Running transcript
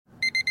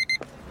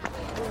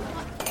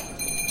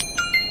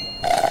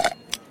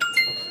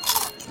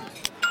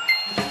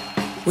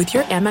With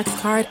your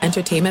Amex card,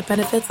 entertainment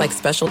benefits like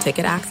special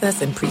ticket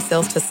access and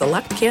pre-sales to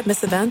select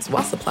can't-miss events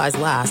while supplies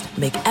last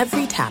make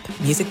every tap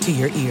music to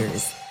your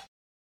ears.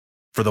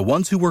 For the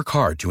ones who work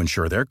hard to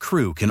ensure their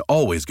crew can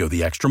always go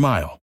the extra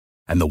mile,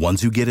 and the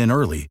ones who get in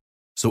early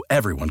so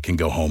everyone can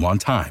go home on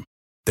time,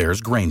 there's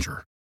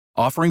Grainger,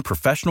 offering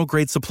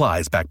professional-grade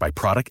supplies backed by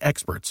product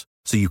experts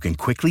so you can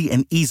quickly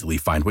and easily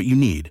find what you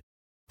need.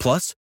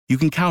 Plus, you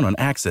can count on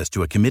access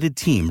to a committed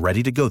team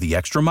ready to go the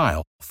extra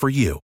mile for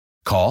you.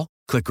 Call,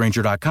 click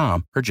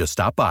Grainger.com, or just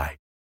stop by.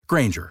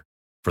 Grainger,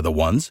 for the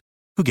ones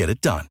who get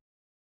it done.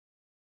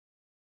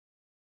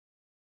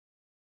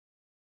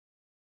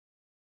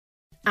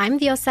 I'm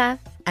Diosa.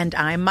 And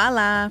I'm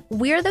Mala.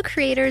 We're the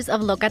creators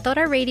of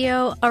Locatora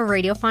Radio, a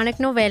radiophonic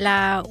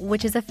novela,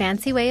 which is a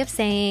fancy way of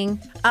saying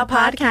a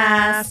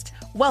podcast.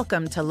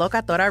 Welcome to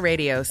Locatora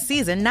Radio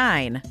Season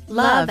 9.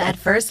 Love at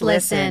First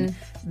Listen.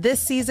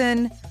 This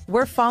season,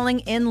 we're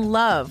falling in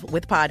love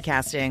with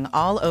podcasting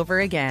all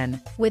over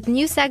again. With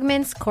new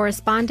segments,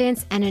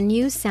 correspondence, and a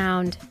new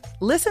sound.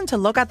 Listen to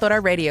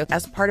Locatora Radio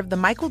as part of the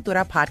My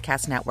Cultura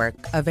Podcast Network.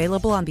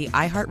 Available on the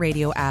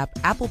iHeartRadio app,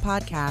 Apple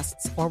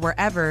Podcasts, or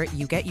wherever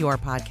you get your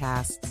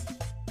podcasts.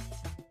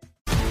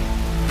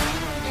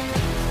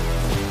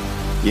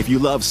 If you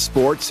love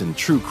sports and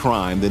true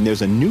crime, then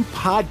there's a new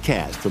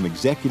podcast from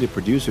executive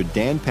producer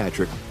Dan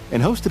Patrick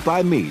and hosted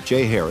by me,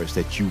 Jay Harris,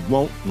 that you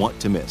won't want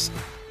to miss.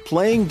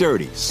 Playing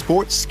Dirty: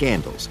 Sports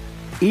Scandals.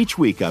 Each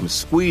week, I'm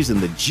squeezing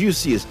the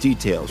juiciest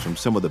details from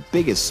some of the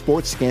biggest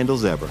sports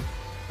scandals ever.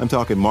 I'm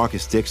talking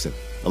Marcus Dixon,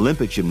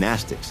 Olympic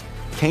gymnastics,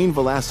 Cain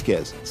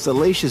Velasquez,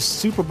 salacious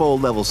Super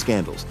Bowl-level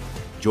scandals.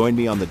 Join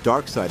me on the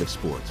dark side of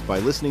sports by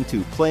listening to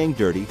Playing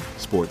Dirty: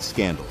 Sports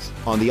Scandals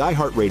on the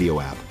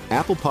iHeartRadio app,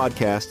 Apple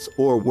Podcasts,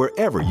 or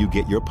wherever you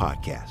get your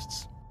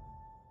podcasts.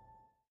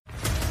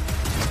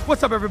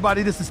 What's up,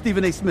 everybody? This is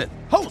Stephen A. Smith,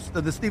 host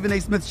of the Stephen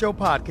A. Smith Show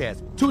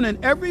podcast. Tune in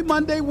every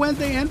Monday,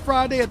 Wednesday, and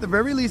Friday at the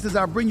very least as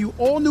I bring you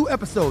all new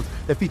episodes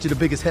that feature the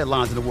biggest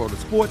headlines in the world of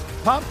sports,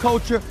 pop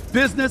culture,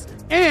 business,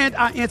 and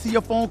I answer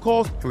your phone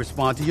calls and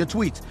respond to your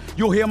tweets.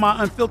 You'll hear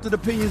my unfiltered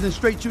opinions and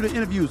straight-shooter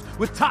interviews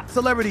with top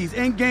celebrities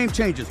and game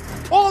changers.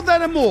 All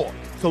that and more.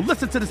 So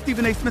listen to the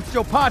Stephen A. Smith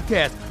Show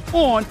podcast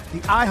on the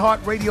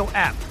iHeartRadio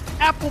app,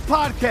 Apple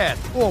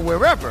Podcasts, or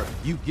wherever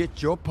you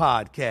get your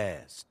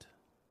podcast.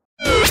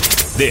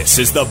 This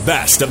is the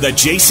best of the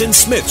Jason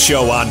Smith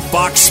Show on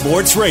Fox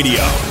Sports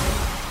Radio.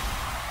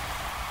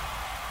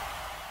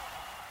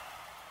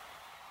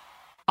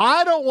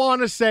 I don't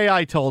want to say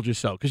I told you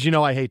so, because you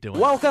know I hate doing it.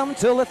 Welcome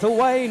to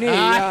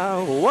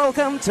Lithuania.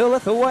 Welcome to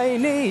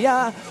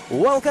Lithuania.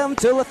 Welcome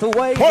to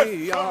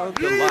Lithuania.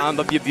 The land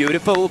of your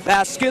beautiful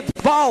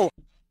basketball.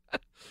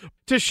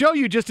 To show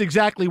you just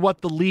exactly what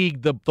the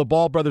league the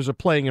Ball brothers are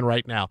playing in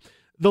right now,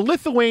 the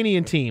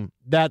Lithuanian team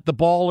that the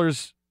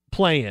Ballers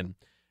play in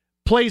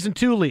plays in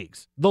two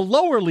leagues. The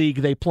lower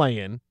league they play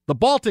in, the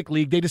Baltic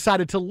League, they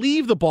decided to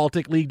leave the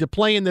Baltic League to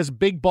play in this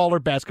Big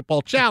Baller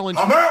Basketball Challenge,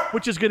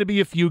 which is going to be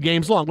a few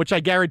games long, which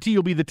I guarantee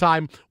will be the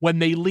time when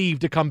they leave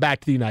to come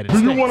back to the United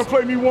States. Do you want to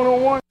play me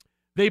one-on-one?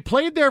 They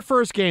played their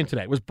first game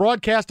today. It was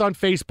broadcast on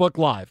Facebook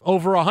Live.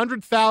 Over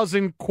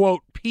 100,000,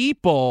 quote,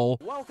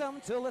 people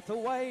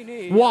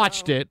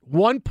watched it.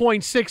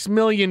 1.6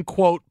 million,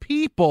 quote,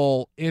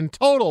 people in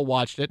total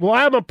watched it. Well,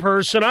 I'm a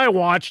person. I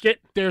watched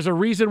it. There's a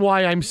reason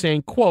why I'm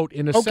saying, quote,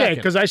 in a second. Okay,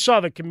 because I saw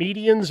the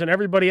comedians and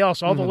everybody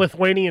else. All the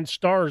Lithuanian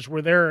stars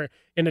were there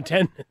in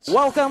attendance.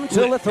 Welcome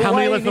to Lithuania. How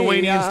many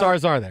Lithuanian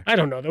stars are there? I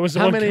don't know. There was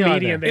How one many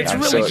comedian. It's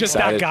really so just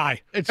excited. that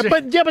guy.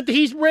 But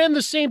he ran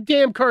the same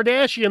damn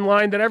Kardashian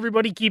line that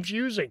everybody keeps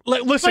using.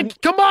 Listen,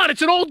 come on,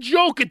 it's an old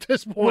joke at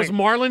this point. Was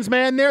Marlon's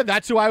man there?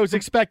 That's who I was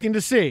expecting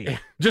to see.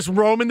 Just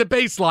roaming the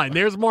baseline.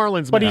 There's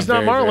Marlon's man. But he's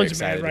not Marlon's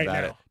man right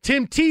now.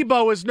 Tim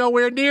Tebow is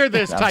nowhere near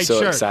this tight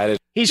shirt. Excited.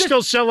 He's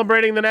still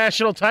celebrating the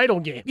national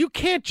title game. You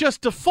can't just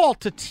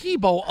default to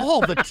Tebow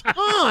all the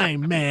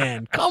time,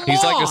 man. Come on.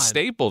 He's like a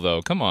staple,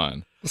 though. Come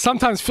on.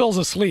 Sometimes Phil's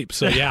asleep,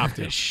 so you have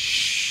to.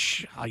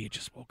 Shh. Oh, you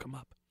just woke him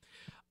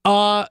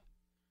up.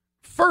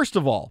 First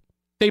of all,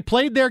 they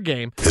played their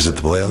game. Is it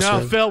the playoffs?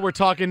 No, Phil,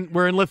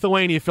 we're in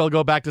Lithuania. Phil,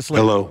 go back to sleep.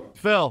 Hello.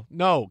 Phil,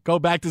 no, go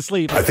back to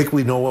sleep. I think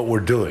we know what we're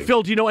doing.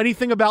 Phil, do you know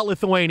anything about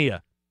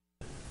Lithuania?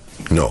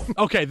 No.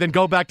 Okay, then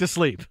go back to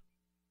sleep.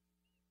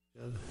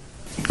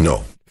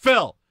 No.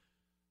 Phil.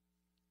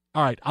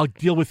 All right, I'll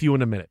deal with you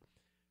in a minute.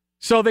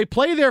 So they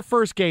play their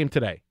first game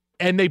today,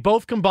 and they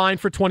both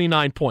combined for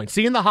 29 points.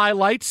 Seeing the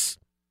highlights,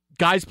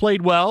 guys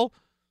played well.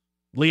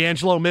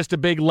 LiAngelo missed a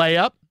big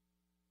layup.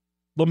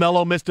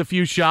 LaMelo missed a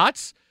few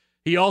shots.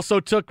 He also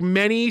took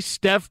many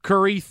Steph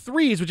Curry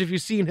threes, which if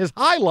you've seen his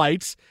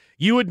highlights,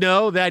 you would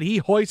know that he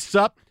hoists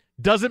up.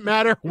 Doesn't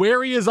matter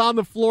where he is on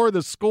the floor,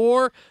 the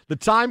score, the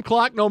time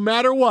clock, no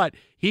matter what,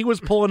 he was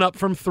pulling up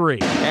from three.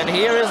 And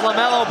here is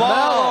LaMelo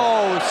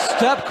Ball.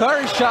 Steph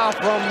Curry shot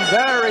from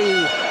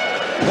very,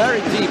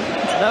 very deep.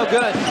 No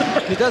good.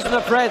 He doesn't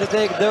afraid to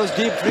take those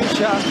deep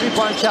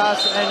three-point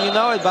shots, and you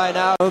know it by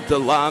now. The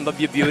land of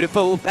your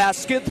beautiful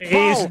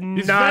basketball.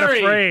 He's not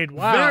afraid.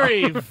 Wow.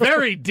 Very,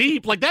 very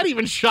deep. Like, that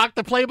even shocked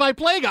the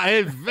play-by-play guy.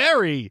 It's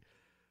very,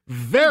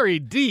 very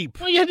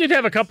deep. Well, you did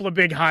have a couple of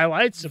big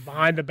highlights, a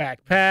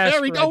behind-the-back pass,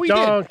 a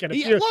dunk, and a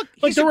few.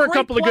 Look, there were a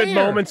couple of good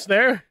moments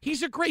there.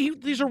 There's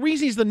a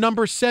reason he's the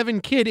number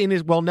 7 kid in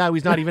his. Well, now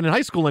he's not even in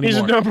high school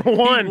anymore. He's number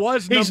 1.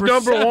 He's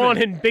number 1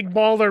 in Big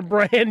Baller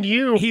Brand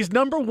U. He's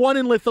number 1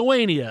 in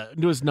Lithuania.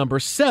 It was number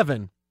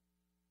 7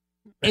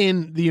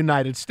 in the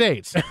United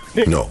States.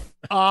 No.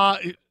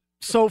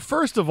 So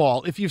first of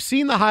all, if you've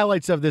seen the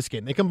highlights of this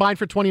game, they combined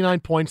for 29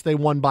 points. They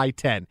won by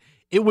 10.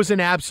 It was an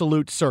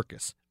absolute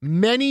circus.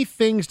 Many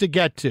things to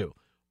get to.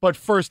 But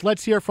first,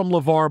 let's hear from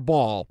LeVar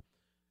Ball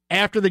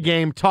after the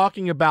game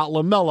talking about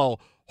LaMelo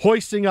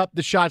hoisting up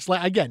the shots.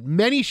 Again,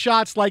 many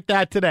shots like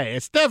that today.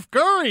 A Steph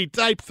Curry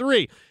type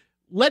 3.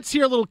 Let's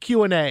hear a little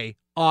Q&A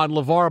on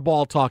LeVar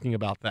Ball talking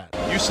about that.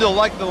 You still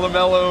like the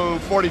LaMelo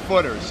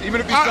 40-footers,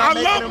 even if he's not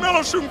I love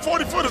Melo shooting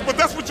 40-footers, but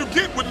that's what you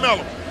get with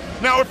Melo.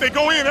 Now, if they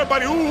go in,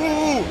 everybody,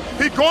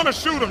 he's going to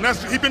shoot them.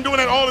 He's been doing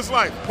that all his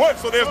life.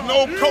 So there's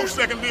no coach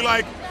that can be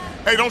like,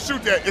 hey, don't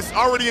shoot that. It's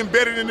already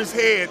embedded in his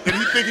head that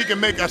he think he can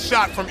make a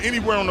shot from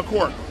anywhere on the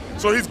court.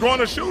 So he's going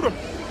to shoot them.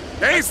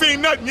 They ain't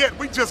seen nothing yet.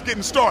 We just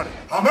getting started.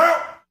 I'm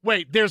out.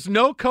 Wait, there's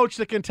no coach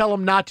that can tell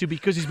him not to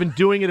because he's been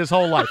doing it his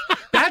whole life.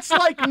 That's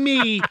like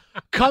me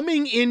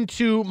coming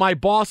into my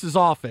boss's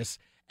office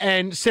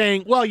and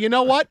saying, well, you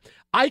know what?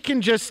 I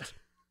can just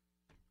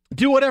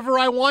do whatever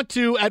I want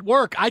to at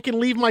work. I can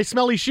leave my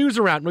smelly shoes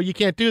around. No, you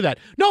can't do that.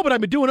 No, but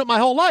I've been doing it my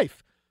whole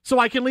life. So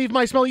I can leave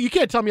my smelly... You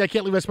can't tell me I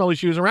can't leave my smelly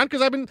shoes around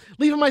because I've been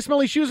leaving my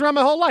smelly shoes around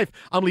my whole life.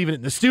 I'm leaving it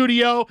in the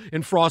studio,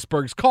 in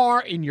Frostberg's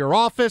car, in your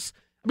office.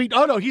 I mean,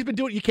 oh no, he's been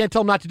doing it. You can't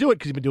tell him not to do it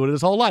because he's been doing it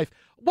his whole life.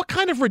 What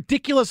kind of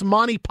ridiculous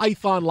Monty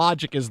Python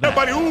logic is that?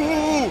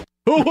 Everybody,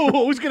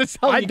 who's going to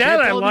tell you?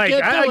 I like.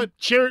 I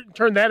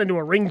turned that into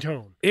a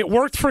ringtone. It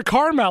worked for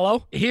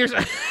Carmelo.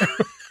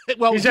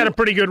 Well, he's had a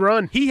pretty good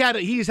run.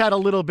 He's had a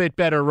little bit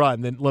better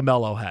run than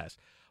LaMelo has.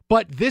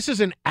 But this is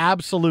an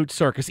absolute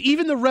circus.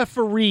 Even the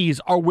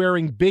referees are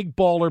wearing Big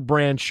Baller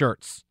Brand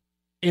shirts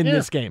in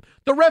this game.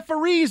 The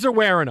referees are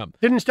wearing them.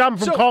 Didn't stop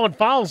them from calling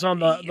fouls on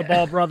the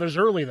Ball brothers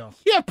early, though.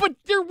 Yeah, but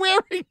they're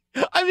wearing...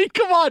 I mean,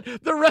 come on.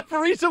 The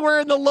referees are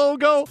wearing the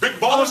logo of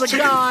the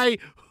guy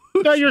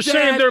who's No, you're dead.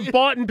 saying they're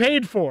bought and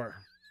paid for.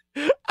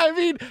 I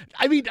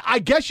mean, I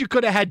guess you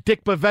could have had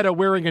Dick Bavetta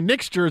wearing a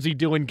Knicks jersey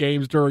doing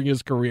games during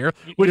his career.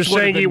 Which You're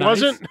saying he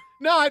wasn't?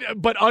 No,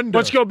 but under.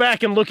 Let's go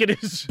back and look at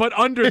his. But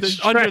under the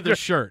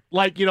shirt,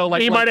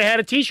 he might have had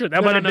a T-shirt.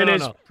 That might have been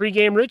his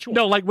pregame ritual.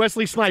 No, like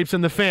Wesley Snipes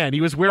in The Fan,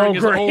 he was wearing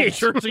his old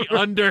jersey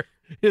under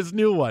his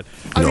new one.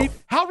 I mean,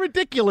 how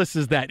ridiculous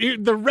is that?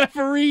 The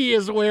referee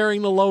is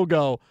wearing the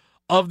logo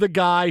of the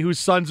guy whose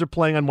sons are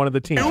playing on one of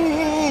the teams,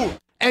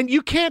 and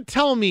you can't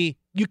tell me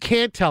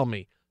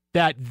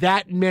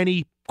that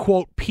many,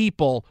 quote,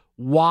 people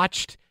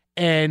watched,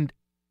 and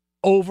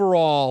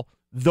overall,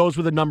 those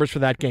were the numbers for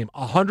that game.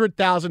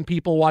 100,000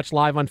 people watched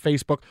live on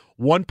Facebook,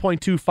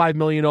 1.25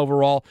 million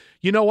overall.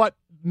 You know what?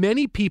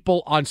 Many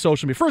people on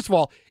social media, first of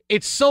all,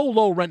 it's so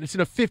low rent, it's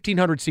in a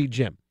 1,500-seat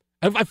gym.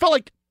 I felt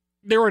like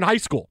they were in high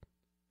school.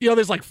 You know,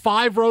 there's like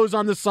 5 rows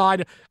on the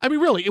side. I mean,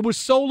 really, it was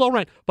so low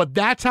rent. But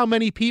that's how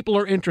many people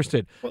are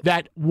interested.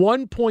 That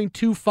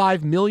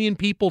 1.25 million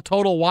people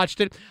total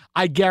watched it.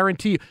 I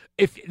guarantee you,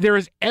 if there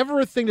is ever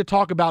a thing to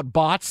talk about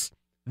bots,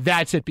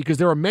 that's it. Because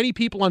there are many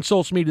people on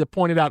social media that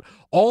pointed out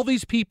all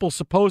these people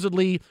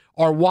supposedly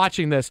are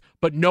watching this,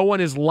 but no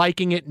one is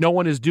liking it. No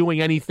one is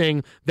doing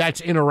anything that's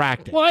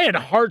interactive. Well, I had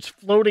hearts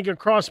floating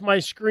across my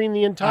screen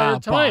the entire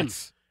time.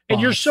 And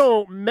you're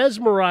so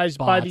mesmerized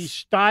by the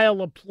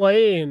style of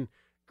play and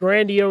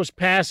grandiose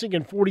passing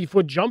and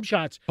 40-foot jump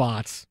shots.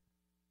 Bots.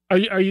 Are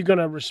you going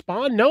to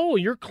respond? No,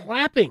 you're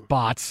clapping.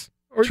 Bots.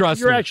 Or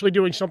Trust you're me. actually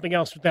doing something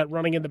else with that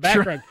running in the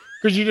background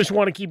because you just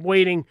want to keep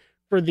waiting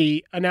for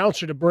the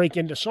announcer to break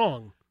into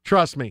song.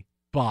 Trust me.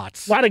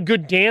 Bots. A lot of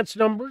good dance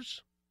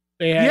numbers.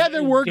 They had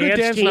there were good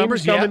dance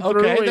numbers. Yeah,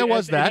 okay, there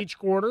was that. Each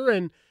quarter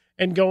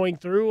and going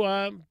through.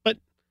 But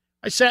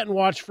I sat and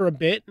watched for a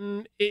bit,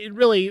 and it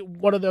really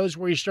one of those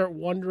where you start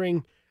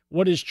wondering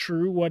what is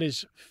true, what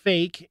is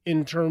fake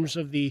in terms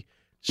of the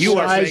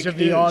size of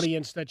the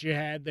audience that you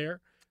had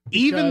there.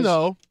 Even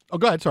though,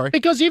 go ahead, sorry.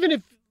 Because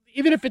even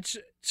if it's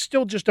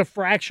still just a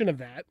fraction of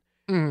that,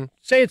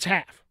 say it's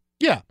half.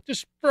 Yeah.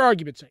 Just for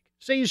argument's sake.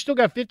 Say you still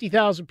got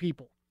 50,000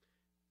 people.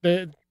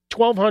 The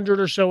 1,200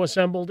 or so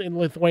assembled in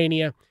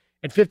Lithuania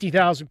and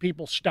 50,000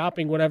 people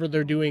stopping whatever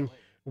they're doing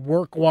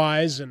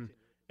work-wise and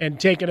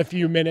taking a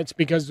few minutes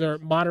because they're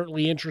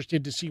moderately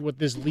interested to see what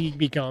this league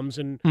becomes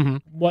and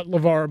what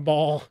LeVar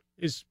Ball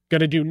is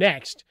going to do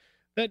next.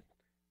 That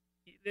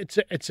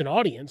it's an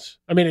audience.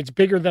 I mean, it's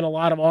bigger than a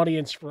lot of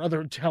audience for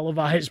other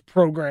televised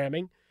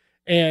programming,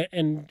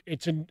 and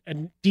it's a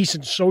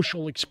decent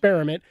social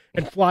experiment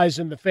and flies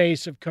in the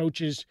face of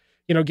coaches,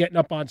 getting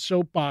up on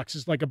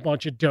soapboxes like a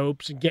bunch of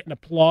dopes and getting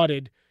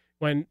applauded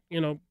when,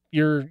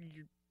 you're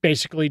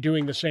basically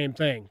doing the same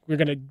thing. We're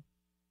going to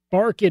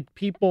bark at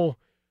people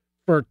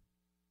for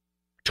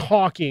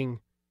talking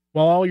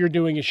while all you're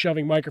doing is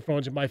shoving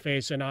microphones in my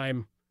face and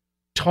I'm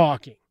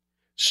talking.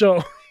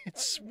 So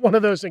it's one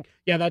of those things.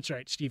 Yeah, that's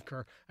right, Steve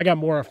Kerr. I got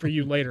more for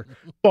you later.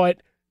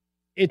 But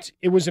it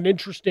was an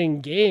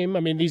interesting game. I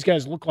mean, these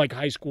guys look like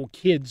high school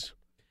kids.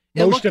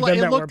 It looked like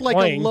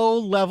a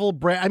low-level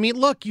brand. I mean,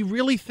 look, you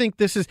really think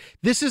this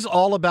is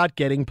all about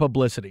getting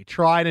publicity,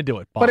 trying to do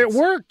it. But it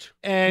worked.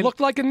 And looked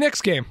like a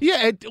Knicks game.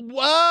 Yeah,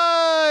 what?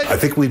 I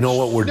think we know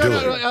what we're doing.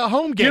 A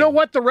home game. You know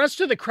what? The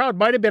rest of the crowd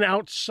might have been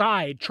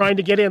outside trying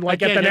to get in,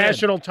 like at the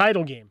national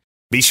title game.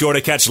 Be sure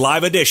to catch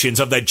live editions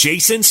of The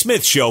Jason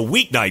Smith Show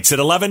weeknights at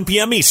 11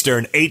 p.m.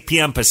 Eastern, 8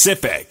 p.m.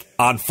 Pacific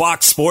on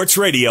Fox Sports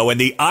Radio and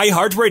the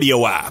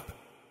iHeartRadio app.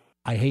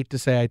 I hate to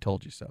say I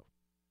told you so.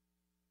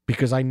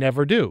 Because I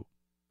never do,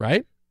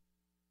 right?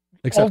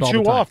 Except all too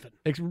the time. often.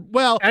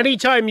 Well,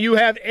 anytime you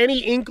have any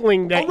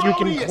inkling that you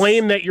can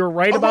claim that you're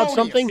right about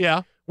something,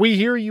 we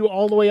hear you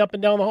all the way up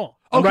and down the hall.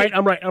 I'm right.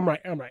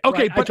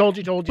 Okay, right. I told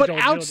you. But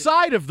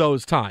outside of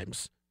those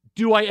times,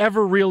 do I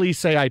ever really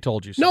say I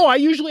told you so? No, I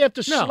usually have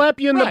to slap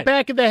you in the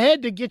back of the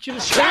head to get you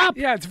to stop.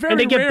 Yeah, it's very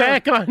and to get rare.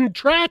 back on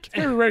track. It's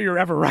very rare you're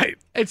ever right.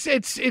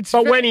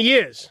 But when he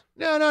is.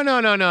 No.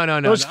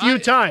 Those few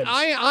times.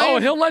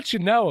 He'll let you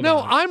know. No,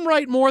 I'm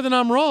right more than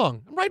I'm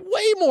wrong. I'm right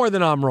way more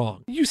than I'm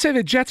wrong. You say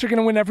the Jets are going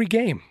to win every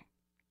game.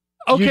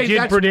 Okay, you did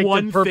that's predict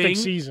one a perfect thing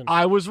season.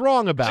 I was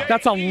wrong about.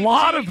 That's a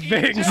lot of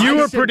things. You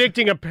were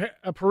predicting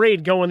a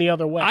parade going the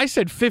other way. I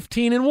said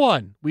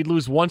 15-1. We'd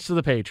lose once to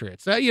the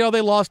Patriots. They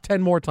lost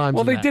 10 more times.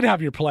 Well, than they that. did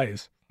have your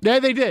plays. Yeah,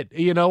 they did.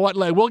 You know what?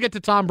 We'll get to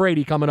Tom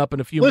Brady coming up in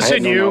a few minutes.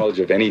 Listen, no knowledge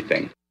of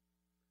anything.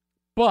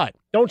 But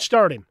don't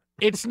start him.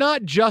 It's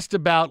not just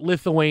about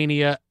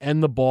Lithuania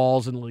and the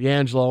balls and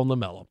LiAngelo and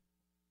LaMelo.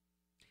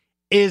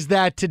 Is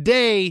that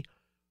today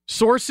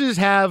sources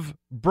have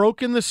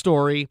broken the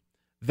story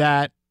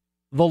that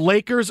the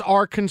Lakers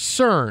are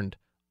concerned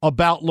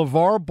about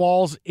LeVar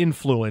Ball's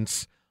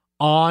influence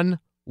on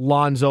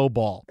Lonzo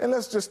Ball. And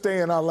let's just stay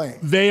in our lane.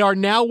 They are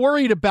now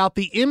worried about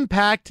the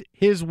impact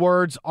his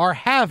words are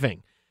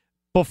having.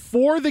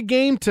 Before the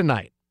game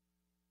tonight,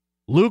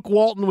 Luke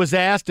Walton was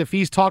asked if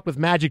he's talked with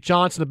Magic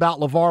Johnson about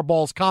LeVar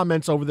Ball's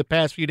comments over the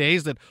past few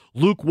days that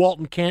Luke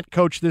Walton can't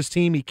coach this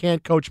team, he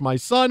can't coach my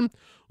son.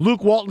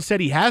 Luke Walton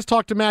said he has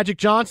talked to Magic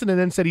Johnson and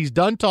then said he's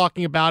done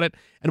talking about it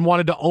and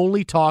wanted to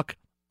only talk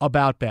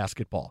about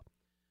basketball.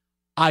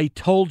 I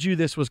told you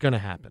this was going to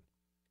happen.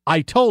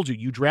 I told you,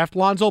 you draft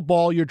Lonzo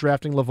Ball, you're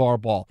drafting LeVar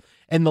Ball.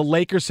 And the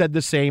Lakers said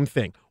the same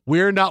thing.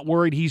 We're not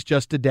worried, he's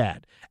just a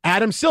dad.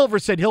 Adam Silver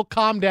said he'll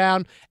calm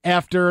down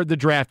after the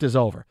draft is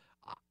over.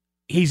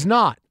 He's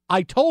not.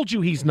 I told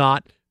you he's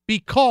not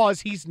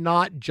because he's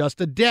not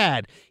just a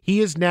dad. He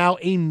is now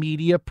a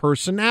media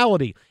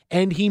personality,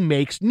 and he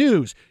makes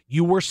news.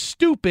 You were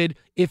stupid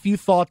if you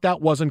thought that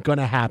wasn't going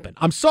to happen.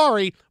 I'm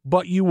sorry,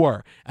 but you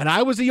were. And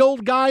I was the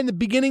old guy in the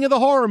beginning of the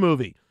horror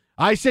movie.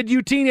 I said,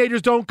 you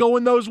teenagers don't go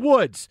in those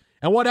woods.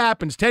 And what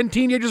happens? 10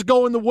 teenagers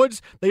go in the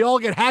woods. They all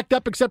get hacked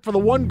up except for the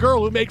one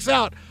girl who makes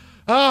out.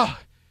 Oh,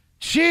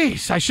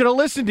 jeez, I should have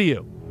listened to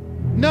you.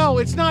 No,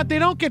 it's not. They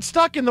don't get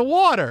stuck in the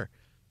water.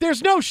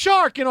 There's no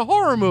shark in a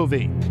horror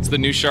movie. It's the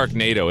new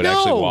Sharknado. It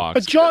actually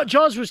walks. But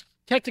Jaws was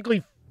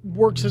technically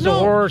works as a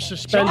horror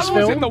suspense Jaws film.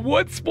 was in the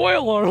woods.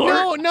 Spoiler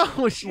alert.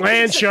 No.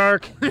 Land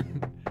shark.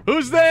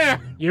 Who's there?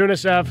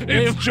 UNICEF.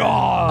 It's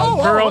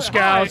Jaws. Girl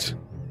Scouts.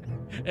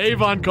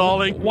 Avon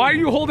calling. Why are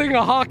you holding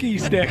a hockey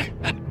stick?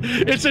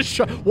 It's a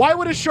shark. Why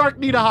would a shark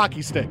need a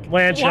hockey stick?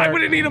 Land shark. Why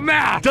would it need a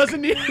mask?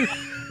 Doesn't need.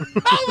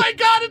 Oh my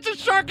God! It's a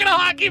shark in a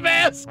hockey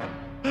mask.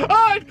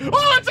 Oh,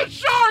 it's a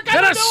shark!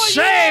 Get a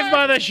save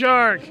by the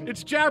shark.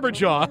 It's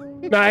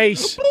Jabberjaw.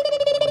 Nice.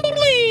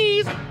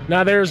 Please.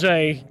 Now there's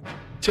a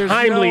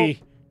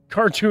timely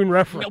cartoon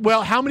reference.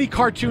 Well, how many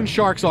cartoon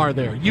sharks are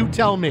there? You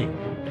tell me.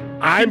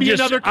 I'm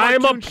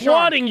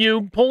applauding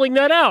you pulling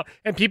that out.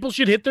 And people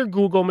should hit their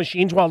Google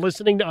machines while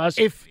listening to us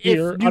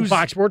here on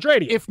Fox Sports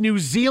Radio. If New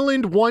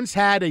Zealand once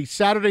had a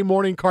Saturday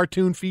morning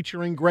cartoon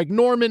featuring Greg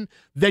Norman,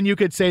 then you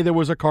could say there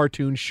was a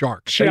cartoon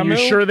shark. Are you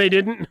sure they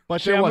didn't?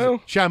 But there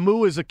wasn't.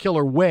 Shamu is a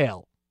killer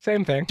whale.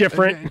 Same thing.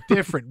 Different.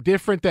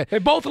 Different. They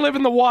both live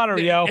in the water,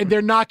 yo. And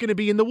they're not going to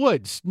be in the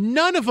woods.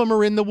 None of them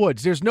are in the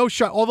woods. There's no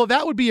shark. Although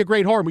that would be a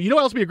great horror movie. You know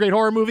what else would be a great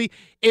horror movie?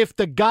 If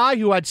the guy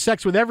who had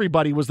sex with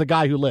everybody was the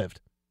guy who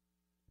lived.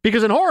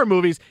 Because in horror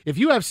movies, if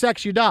you have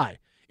sex, you die.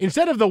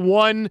 Instead of the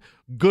one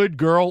good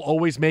girl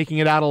always making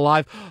it out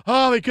alive,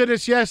 oh my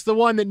goodness, yes, the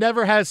one that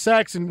never has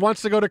sex and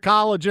wants to go to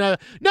college.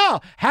 No,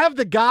 have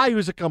the guy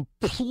who's a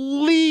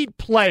complete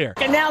player.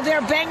 And now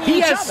they're banging He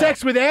each has other.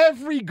 sex with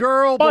every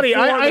girl. Buddy,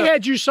 I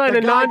had you sign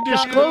a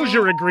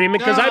non-disclosure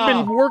agreement because I've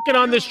been working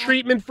on this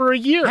treatment for a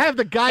year. Have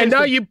the guy, and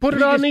now you put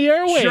it on the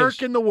airwaves.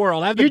 Jerk in the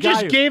world. Have the You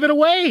guy just gave it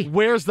away.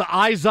 Wears the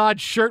Izod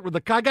shirt with the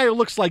guy who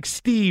looks like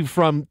Steve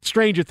from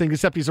Stranger Things,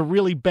 except he's a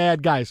really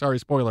bad guy. Sorry,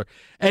 spoiler.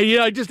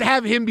 And just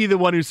have him be the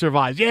one who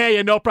survives. Yeah,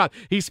 yeah, no problem.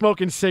 He's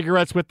smoking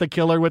cigarettes with the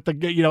killer with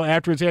the,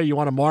 after his hair. You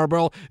want a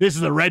Marlboro? This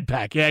is a red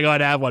pack. Yeah, go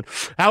ahead and have one.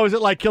 How is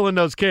it like killing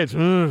those kids?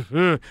 All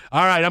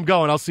right, I'm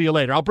going. I'll see you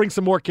later. I'll bring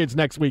some more kids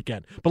next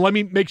weekend. But let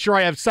me make sure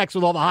I have sex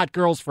with all the hot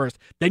girls first.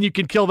 Then you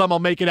can kill them. I'll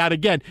make it out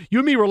again. You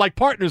and me were like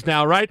partners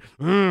now, right?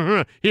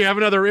 Here, have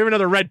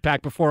another red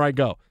pack before I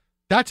go.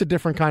 That's a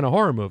different kind of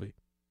horror movie.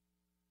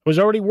 I was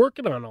already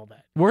working on all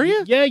that. Were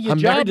you? Yeah, you I'm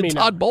jobbed married me to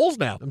now. Todd Bowles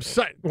now. I'm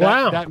sorry.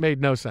 Wow. That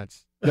made no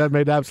sense. That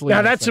made absolutely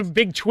now no that's sense. a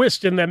big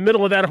twist in the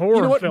middle of that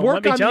horror film.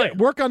 Let me tell you.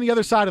 Work on the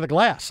other side of the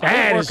glass.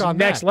 That work is on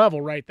next that.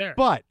 level right there.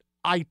 But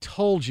I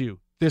told you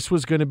this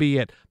was going to be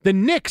it. The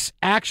Knicks,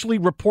 actually,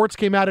 reports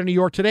came out in New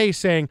York today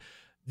saying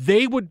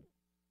they would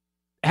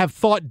have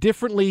thought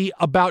differently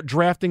about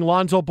drafting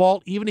Lonzo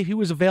Ball, even if he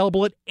was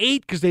available at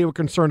 8, because they were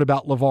concerned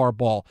about LeVar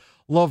Ball.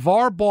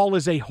 LeVar Ball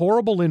is a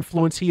horrible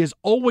influence. He has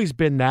always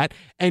been that,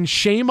 and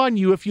shame on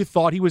you if you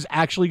thought he was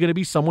actually going to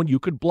be someone you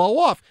could blow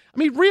off. I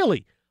mean,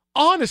 really,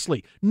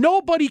 honestly,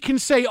 nobody can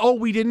say, oh,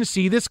 we didn't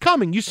see this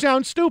coming. You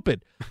sound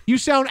stupid. You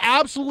sound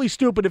absolutely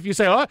stupid if you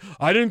say, oh,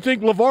 I didn't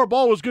think LeVar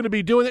Ball was going to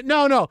be doing it.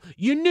 No,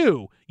 you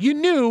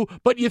knew,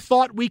 but you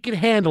thought we could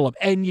handle him,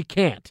 and you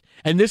can't.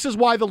 And this is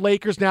why the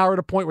Lakers now are at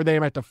a point where they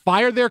have to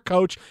fire their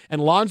coach,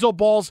 and Lonzo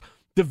Ball's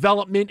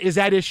development is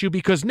at issue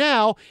because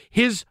now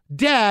his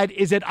dad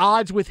is at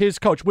odds with his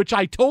coach, which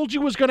I told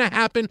you was going to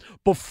happen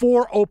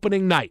before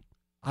opening night.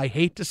 I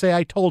hate to say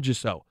I told you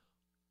so,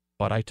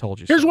 but I told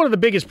you so. Here's one of the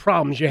biggest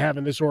problems you have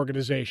in this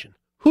organization.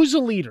 Who's a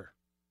leader?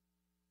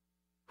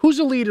 Who's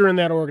a leader in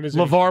that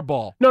organization? LeVar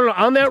Ball. No,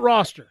 on that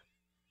roster.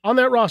 On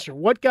that roster,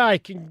 what guy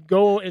can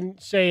go and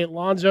say,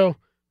 Lonzo,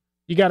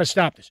 you got to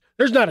stop this?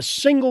 There's not a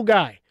single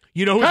guy.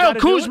 You know, Kyle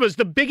Kuzma's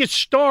the biggest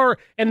star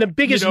and the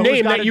biggest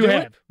name that you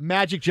have.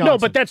 Magic Johnson. No,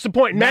 but that's the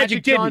point.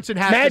 Magic Johnson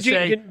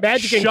didn't.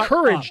 Magic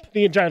encouraged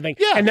the entire thing.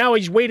 Yeah. And now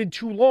he's waited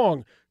too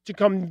long to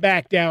come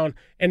back down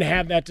and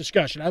have that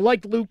discussion. I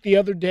liked Luke the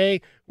other day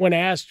when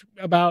asked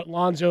about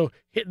Lonzo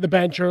hitting the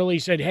bench early. He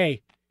said,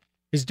 hey,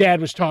 his dad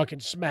was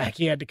talking smack.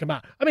 He had to come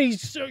out. I mean,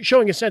 he's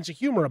showing a sense of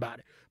humor about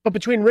it. But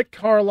between Rick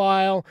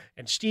Carlisle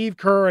and Steve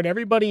Kerr and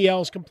everybody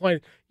else complaining,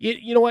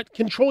 you know what?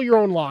 Control your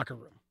own locker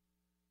room.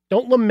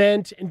 Don't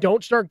lament and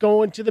don't start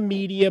going to the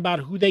media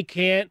about who they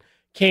can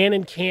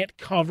and can't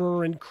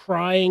cover and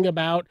crying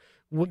about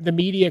the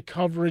media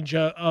coverage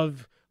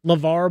of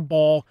LeVar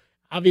Ball.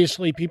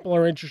 Obviously, people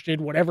are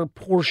interested, whatever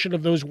portion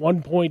of those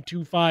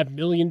 1.25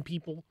 million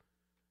people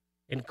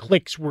and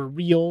clicks were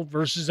real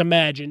versus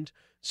imagined.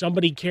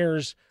 Somebody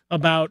cares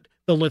about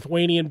the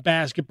Lithuanian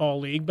Basketball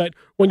League. But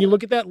when you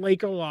look at that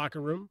Laker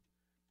locker room,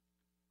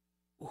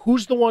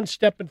 who's the one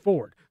stepping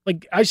forward?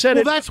 Like I said,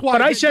 that's why.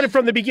 But I said it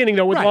from the beginning,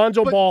 though, with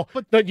Lonzo Ball.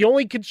 But the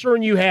only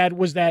concern you had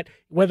was that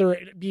whether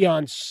it be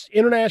on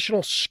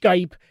international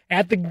Skype,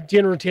 at the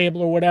dinner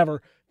table, or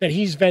whatever, that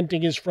he's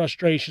venting his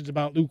frustrations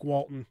about Luke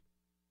Walton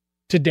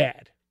to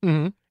Dad.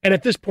 Mm-hmm. And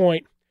at this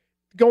point,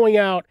 going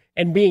out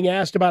and being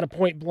asked about a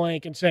point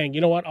blank and saying,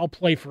 you know what, I'll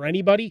play for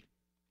anybody.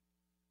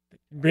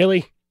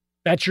 Really?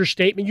 That's your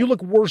statement? You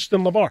look worse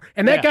than LeVar.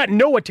 And that got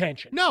no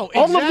attention. No,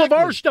 All exactly. of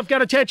LeVar's stuff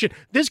got attention.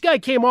 This guy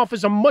came off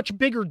as a much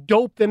bigger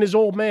dope than his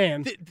old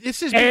man.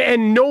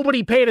 And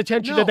nobody paid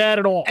attention to that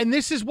at all. And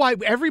this is why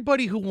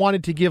everybody who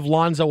wanted to give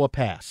Lonzo a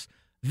pass,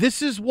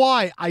 this is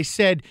why I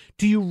said,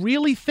 do you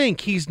really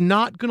think he's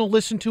not going to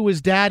listen to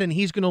his dad and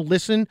he's going to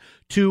listen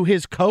to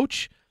his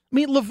coach? I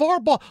mean,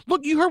 LeVar Ball,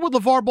 look, you heard what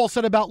LeVar Ball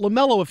said about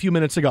LaMelo a few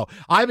minutes ago.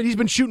 He's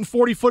been shooting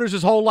 40-footers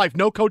his whole life.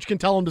 No coach can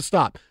tell him to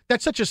stop.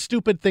 That's such a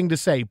stupid thing to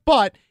say,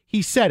 but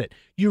he said it.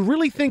 You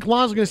really think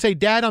Lonzo's going to say,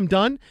 Dad, I'm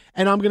done,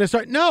 and I'm going to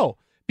start? No,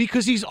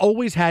 because he's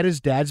always had his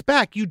dad's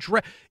back.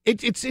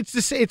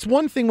 It's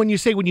one thing when you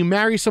say when you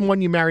marry someone,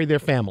 you marry their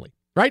family,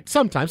 right?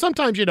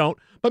 Sometimes you don't,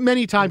 but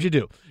many times you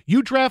do.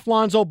 You draft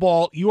Lonzo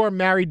Ball, you are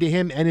married to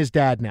him and his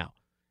dad now.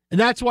 And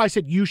that's why I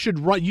said you should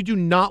run. You do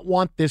not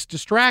want this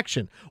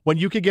distraction when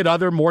you could get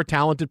other more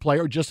talented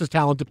players or just as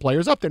talented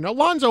players up there. Now,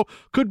 Lonzo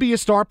could be a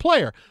star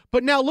player,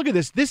 but now look at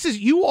this.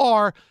 You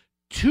are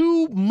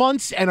 2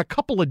 months and a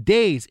couple of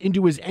days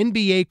into his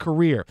NBA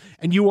career,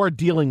 and you are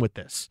dealing with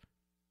this.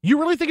 You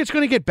really think it's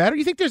going to get better?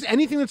 You think there's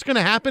anything that's going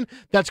to happen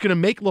that's going to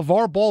make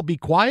LeVar Ball be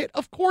quiet?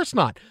 Of course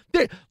not.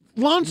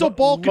 Lonzo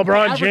Ball could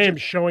LeBron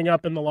James showing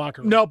up in the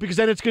locker room. No, because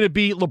then it's going to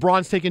be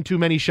LeBron's taking too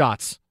many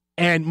shots.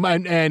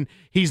 And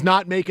he's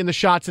not making the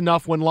shots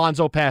enough when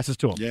Lonzo passes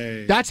to him.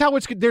 Yay. That's how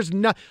it's. There's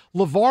no.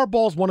 LeVar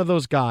Ball's one of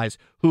those guys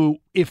who,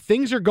 if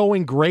things are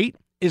going great,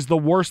 is the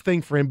worst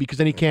thing for him because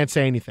then he can't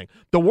say anything.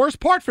 The worst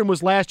part for him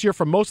was last year.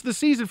 For most of the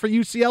season for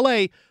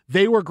UCLA,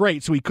 they were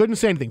great, so he couldn't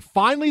say anything.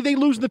 Finally, they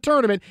lose in the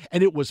tournament,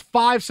 and it was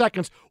 5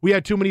 seconds. We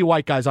had too many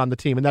white guys on the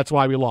team, and that's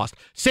why we lost.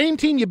 Same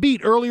team you beat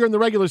earlier in the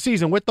regular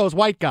season with those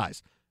white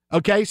guys.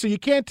 Okay, so you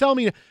can't tell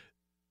me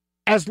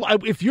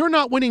if you're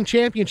not winning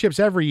championships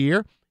every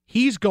year.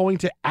 He's going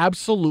to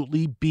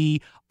absolutely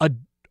be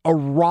a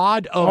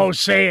rod of... Oh,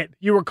 say it.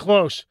 You were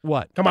close.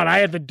 What? Come on, I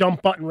had the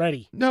dump button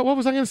ready. No, what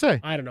was I going to say?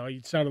 I don't know.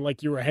 You sounded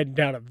like you were heading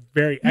down a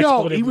very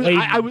No, expletive-laden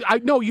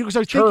because I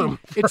was thinking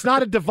it's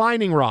not a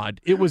divining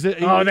rod. It was.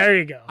 There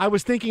you go. I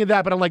was thinking of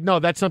that, but I'm like, no,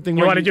 that's something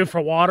you want to do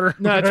for water.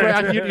 No, that's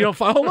right. You don't.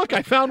 Oh, look,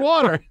 I found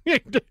water.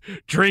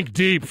 Drink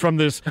deep from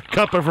this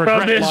cup of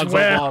regret.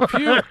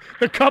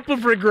 The cup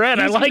of regret.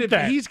 I like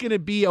that. He's going to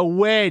be a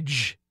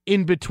wedge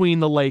in between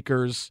the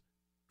Lakers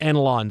and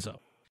Lonzo.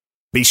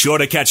 Be sure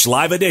to catch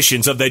live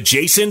editions of The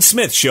Jason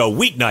Smith Show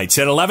weeknights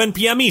at 11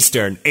 p.m.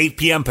 Eastern, 8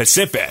 p.m.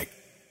 Pacific.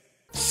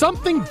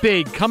 Something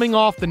big coming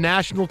off the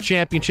national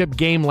championship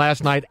game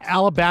last night.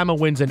 Alabama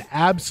wins an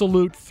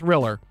absolute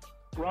thriller.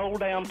 Roll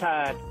down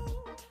Tide.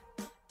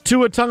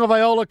 Tua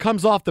Tagovailoa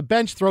comes off the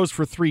bench, throws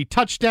for 3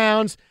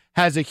 touchdowns,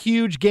 has a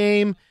huge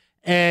game,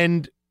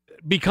 and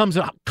becomes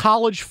a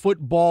college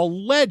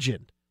football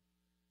legend.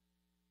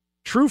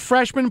 True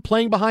freshman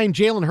playing behind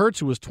Jalen Hurts,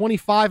 who was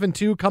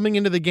 25-2 coming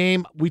into the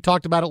game. We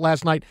talked about it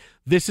last night.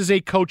 This is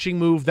a coaching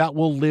move that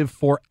will live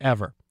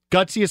forever.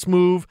 Gutsiest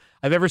move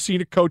I've ever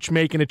seen a coach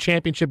make in a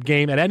championship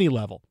game at any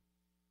level.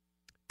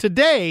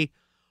 Today,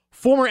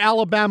 former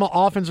Alabama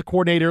offensive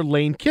coordinator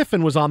Lane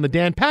Kiffin was on the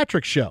Dan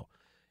Patrick Show,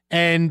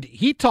 and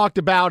he talked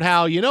about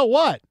how, you know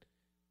what,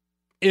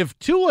 if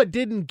Tua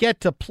didn't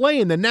get to play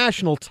in the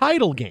national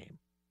title game,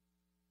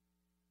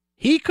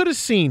 he could have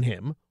seen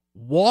him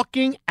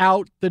walking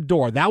out the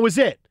door. That was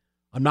it.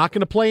 I'm not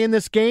going to play in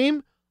this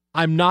game.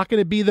 I'm not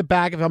going to be the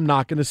back if I'm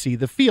not going to see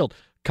the field.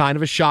 Kind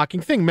of a shocking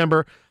thing.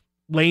 Remember,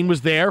 Lane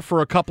was there for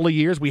a couple of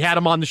years. We had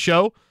him on the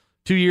show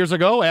 2 years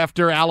ago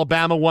after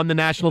Alabama won the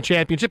national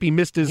championship. He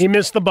missed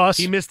the bus.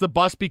 He missed the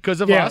bus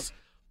because of us.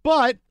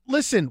 But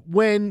listen,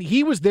 when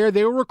he was there,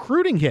 they were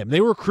recruiting him.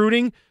 They were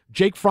recruiting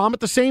Jake Fromm at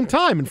the same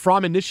time. And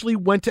Fromm initially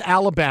went to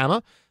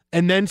Alabama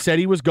and then said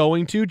he was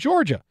going to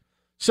Georgia.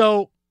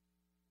 So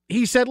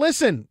he said,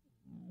 listen,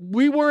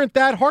 we weren't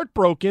that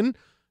heartbroken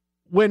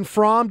when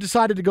Fromm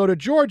decided to go to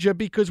Georgia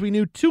because we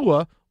knew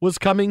Tua was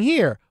coming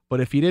here.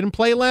 But if he didn't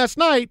play last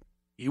night,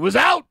 he was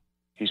out.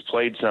 He's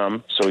played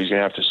some, so he's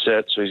going to have to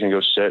sit. So he's going to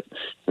go sit, and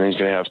then he's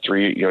going to have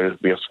 3, it'll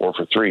be a 4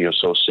 for 3.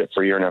 So sit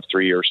for a year and have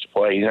 3 years to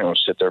play. He's not going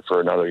to sit there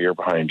for another year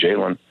behind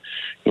Jalen,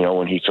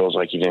 when he feels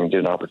like he didn't get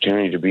an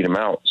opportunity to beat him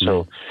out.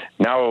 So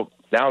now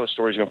the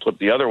story's going to flip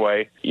the other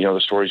way.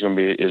 The story's going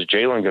to be, is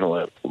Jalen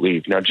going to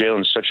leave? Now,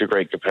 Jalen's such a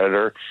great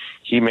competitor.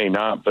 He may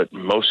not, but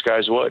most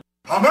guys would.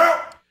 I'm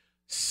out.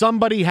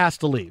 Somebody has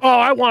to leave. Oh,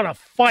 I want to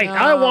fight.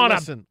 I want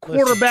a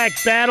quarterback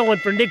battling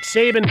for Nick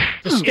Saban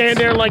to stand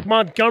there like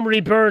Montgomery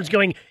Burns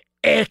going,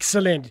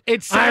 excellent.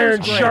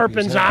 Iron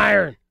sharpens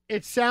iron.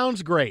 It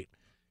sounds great.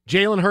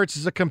 Jalen Hurts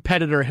is a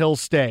competitor. He'll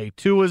stay.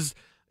 Tua's,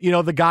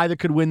 the guy that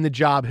could win the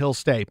job. He'll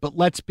stay. But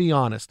let's be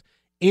honest.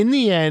 In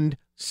the end,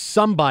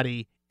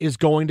 somebody is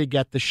going to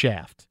get the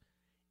shaft.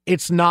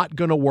 It's not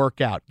going to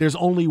work out. There's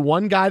only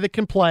one guy that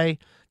can play.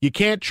 You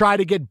can't try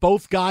to get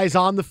both guys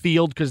on the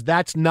field because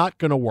that's not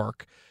going to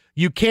work.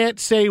 You can't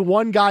say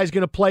one guy's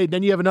going to play,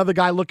 then you have another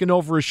guy looking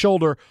over his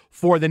shoulder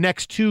for the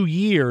next 2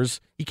 years.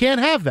 You can't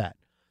have that.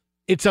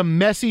 It's a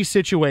messy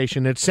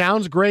situation. It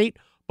sounds great,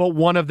 but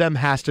one of them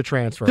has to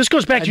transfer. This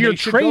goes back to your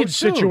trade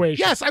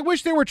situation. Yes, I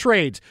wish there were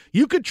trades.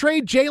 You could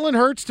trade Jalen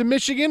Hurts to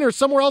Michigan or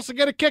somewhere else to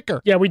get a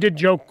kicker. Yeah, we did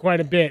joke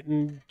quite a bit,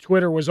 and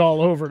Twitter was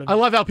all over it. I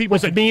love how people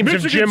say,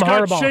 memes of Jim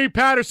got Harbaugh. Shea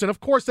Patterson. Of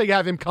course they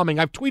have him coming.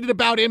 I've tweeted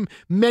about him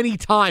many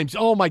times.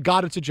 Oh, my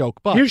God, it's a joke.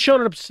 But you've shown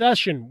an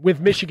obsession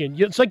with Michigan.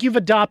 It's like you've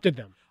adopted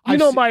them.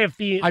 My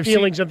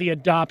feelings of the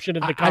adoption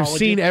of the college. I've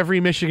seen every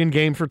Michigan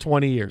game for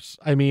 20 years.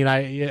 I mean,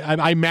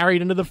 I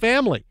married into the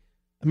family.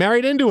 I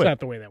married into it. That's not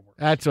the way that works.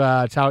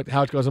 That's how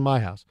it goes in my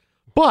house.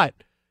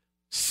 But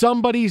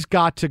somebody's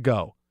got to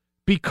go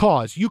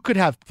because you could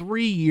have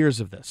 3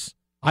 years of this.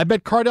 I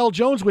bet Cardell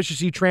Jones wishes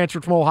he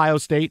transferred from Ohio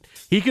State.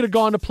 He could have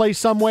gone to play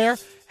somewhere,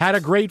 had a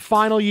great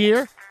final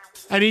year,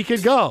 and he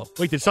could go.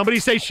 Wait, did somebody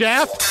say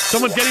shaft?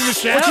 Someone's getting the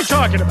shaft? What you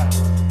talking about?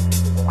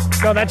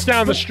 No, that's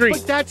down the street.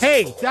 But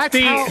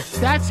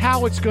that's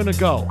how it's going to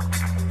go.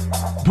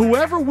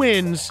 Whoever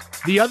wins,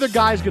 the other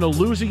guy's going to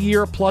lose a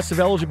year plus of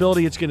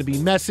eligibility. It's going to be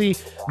messy.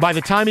 By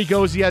the time he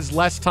goes, he has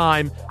less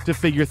time to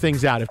figure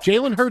things out. If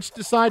Jalen Hurts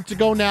decides to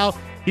go now,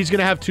 he's going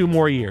to have 2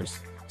 more years.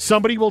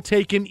 Somebody will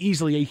take him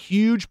easily. A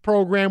huge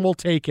program will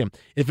take him.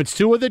 If it's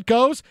Tua that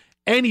goes,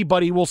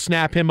 anybody will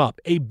snap him up.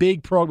 A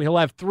big program. He'll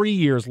have 3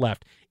 years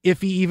left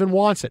if he even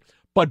wants it.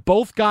 But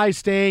both guys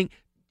staying,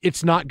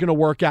 it's not going to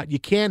work out. You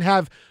can't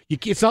have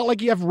it's not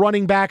like you have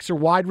running backs or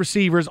wide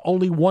receivers.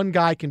 Only one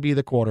guy can be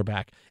the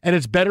quarterback. And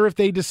it's better if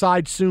they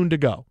decide soon to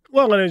go.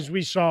 Well, and as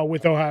we saw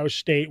with Ohio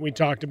State, we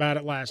talked about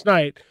it last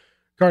night,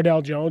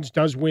 Cardell Jones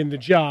does win the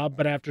job,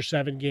 but after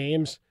 7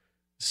 games,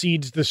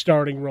 cedes the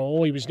starting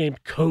role. He was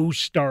named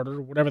co-starter,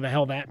 whatever the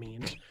hell that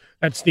means.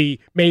 That's the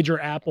Major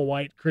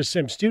Applewhite, Chris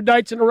Sims. 2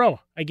 nights in a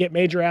row, I get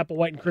Major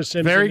Applewhite and Chris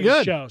Sims Very in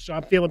good. the show. So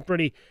I'm feeling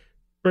pretty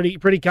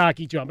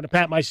cocky, too. I'm going to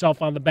pat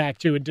myself on the back,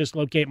 too, and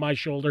dislocate my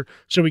shoulder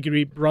so we can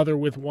be brother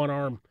with one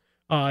arm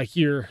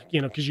here,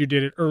 because you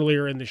did it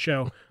earlier in the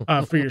show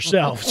for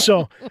yourself.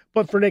 So,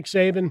 but for Nick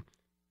Saban,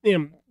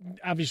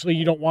 obviously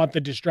you don't want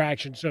the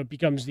distraction, so it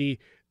becomes the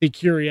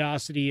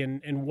curiosity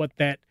and what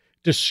that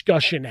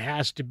discussion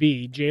has to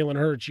be. Jalen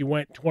Hurts, you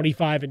went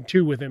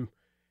 25-2 with him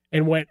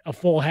and went a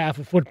full half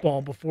of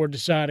football before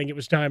deciding it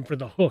was time for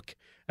the hook.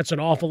 That's an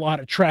awful lot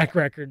of track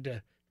record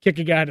to kick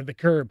a guy to the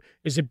curb.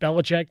 Is it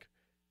Belichick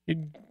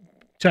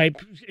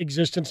type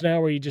existence now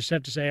where you just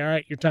have to say, all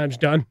right, your time's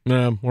done?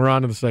 No, we're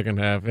on to the second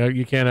half.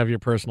 You can't have your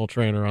personal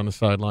trainer on the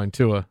sideline,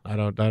 Tua. I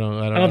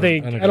don't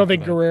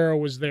think Guerrero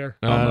was there.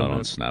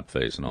 On snap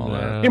face and all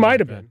that. He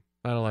might have been.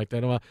 I don't like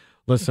that.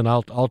 Listen,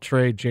 I'll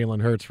trade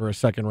Jalen Hurts for a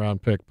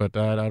second-round pick, but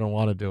I don't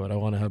want to do it. I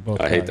want to have both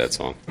guys. I hate that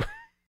song.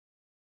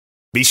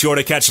 Be sure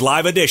to catch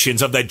live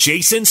editions of The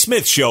Jason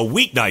Smith Show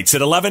weeknights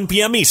at 11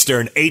 p.m.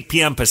 Eastern, 8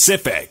 p.m.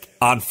 Pacific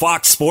on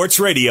Fox Sports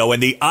Radio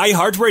and the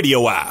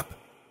iHeartRadio app.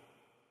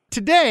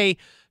 Today,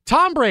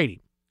 Tom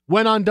Brady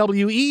went on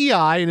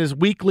WEEI in his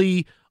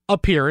weekly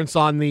appearance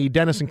on the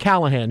Dennis and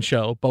Callahan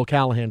show. Bo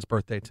Callahan's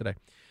birthday today.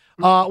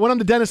 Went on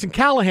the Dennis and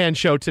Callahan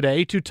show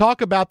today to talk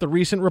about the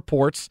recent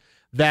reports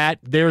that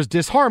there's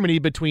disharmony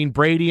between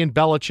Brady and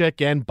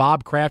Belichick and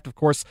Bob Kraft. Of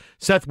course,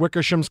 Seth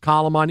Wickersham's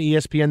column on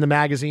ESPN, the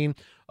magazine,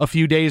 a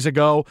few days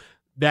ago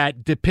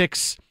that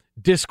depicts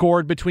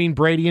discord between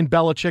Brady and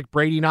Belichick.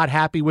 Brady not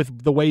happy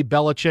with the way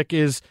Belichick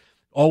is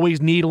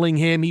always needling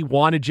him. He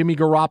wanted Jimmy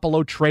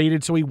Garoppolo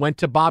traded, so he went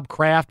to Bob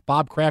Kraft.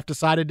 Bob Kraft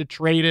decided to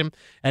trade him,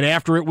 and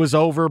after it was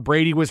over,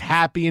 Brady was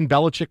happy and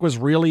Belichick was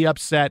really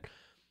upset.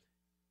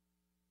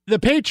 The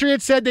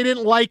Patriots said they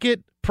didn't like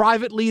it.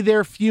 Privately,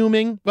 they're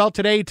fuming. Well,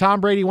 today,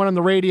 Tom Brady went on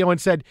the radio and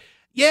said,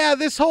 yeah,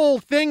 this whole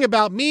thing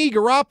about me,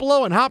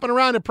 Garoppolo, and hopping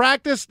around in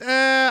practice,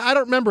 I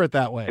don't remember it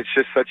that way. It's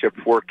just such a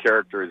poor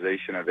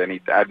characterization of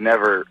anything. I've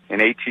never,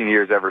 in 18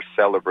 years, ever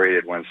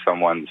celebrated when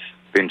someone's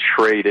been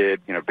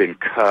traded, been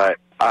cut.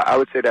 I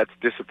would say that's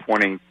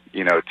disappointing,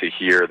 to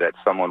hear that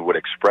someone would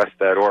express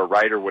that or a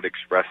writer would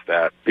express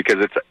that because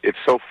it's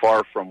so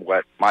far from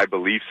what my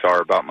beliefs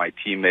are about my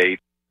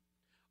teammates.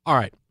 All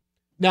right.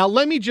 Now,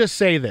 let me just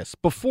say this.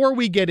 Before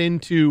we get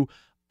into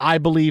I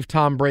believe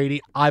Tom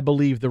Brady, I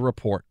believe the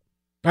report.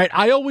 Right?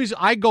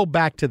 I go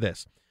back to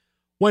this.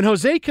 When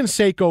Jose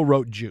Canseco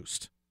wrote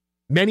Juiced,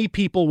 many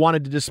people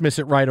wanted to dismiss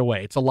it right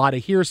away. It's a lot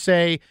of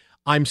hearsay.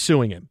 I'm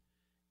suing him.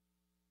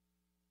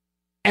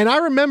 And I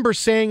remember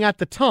saying at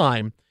the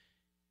time,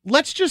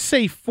 let's just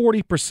say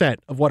 40%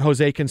 of what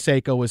Jose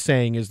Canseco was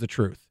saying is the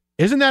truth.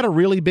 Isn't that a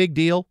really big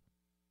deal?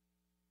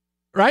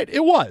 Right?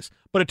 It was.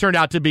 But it turned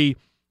out to be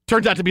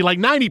like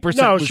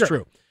 90% was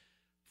true.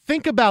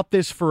 Think about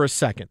this for a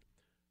second.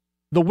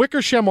 The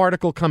Wickersham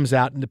article comes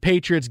out and the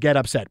Patriots get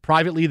upset.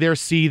 Privately, they're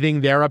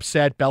seething. They're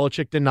upset.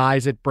 Belichick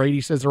denies it.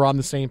 Brady says they're on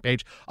the same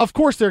page. Of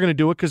course they're going to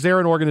do it because they're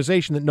an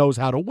organization that knows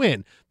how to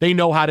win. They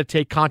know how to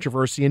take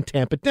controversy and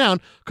tamp it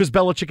down because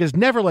Belichick has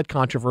never let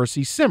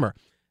controversy simmer.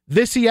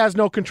 This he has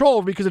no control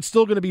over because it's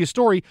still going to be a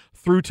story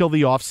through till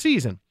the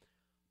offseason.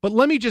 But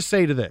let me just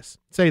say this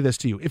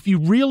to you. If you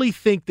really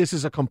think this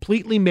is a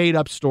completely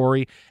made-up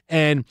story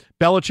and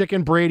Belichick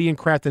and Brady and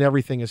Kraft and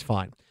everything is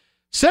fine,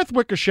 Seth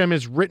Wickersham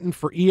has written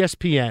for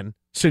ESPN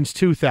since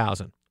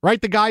 2000,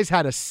 right? The guy's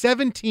had a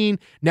 17,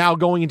 now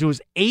going into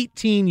his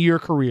 18-year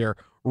career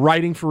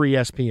writing for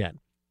ESPN.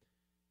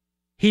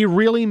 He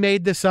really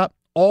made this up.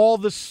 All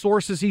the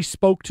sources he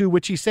spoke to,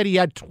 which he said he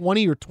had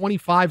 20 or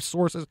 25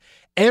 sources,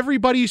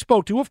 everybody he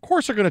spoke to, of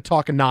course, are going to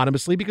talk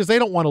anonymously because they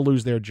don't want to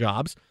lose their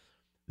jobs.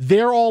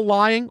 They're all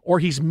lying or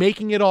he's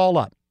making it all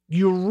up.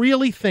 You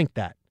really think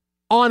that?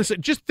 Honestly,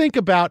 just think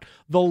about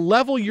the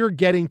level you're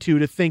getting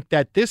to think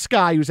that this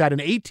guy who's had an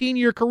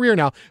 18-year career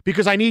now,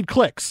 because I need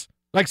clicks.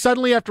 Like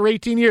suddenly after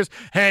 18 years,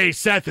 hey,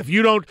 Seth, if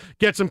you don't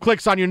get some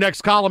clicks on your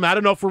next column, I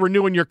don't know if we're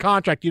renewing your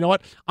contract. You know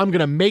what? I'm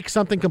going to make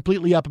something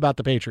completely up about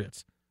the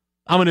Patriots.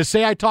 I'm going to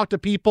say I talked to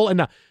people,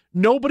 and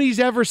nobody's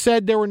ever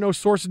said there were no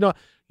sources. No,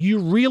 you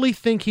really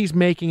think he's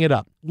making it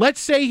up?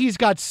 Let's say he's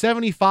got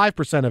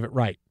 75% of it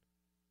right.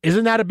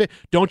 Isn't that a bit?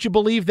 Don't you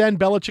believe then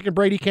Belichick and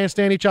Brady can't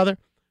stand each other?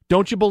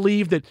 Don't you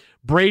believe that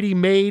Brady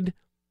made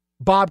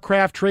Bob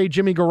Kraft trade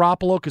Jimmy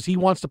Garoppolo because he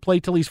wants to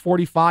play till he's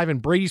 45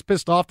 and Brady's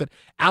pissed off that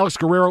Alex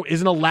Guerrero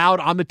isn't allowed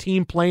on the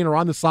team playing or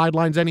on the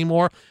sidelines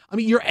anymore? I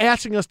mean, you're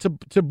asking us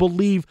to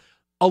believe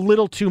a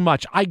little too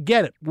much. I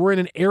get it. We're in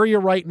an area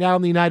right now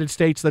in the United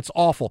States that's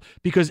awful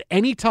because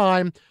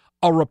anytime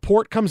a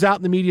report comes out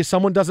in the media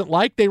someone doesn't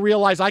like, they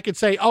realize I could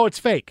say, oh, it's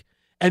fake.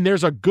 And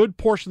there's a good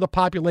portion of the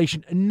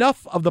population,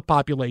 enough of the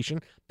population,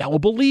 that will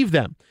believe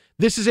them.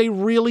 This is a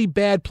really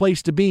bad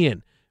place to be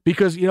in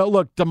because,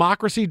 look,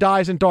 democracy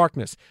dies in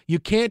darkness. You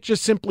can't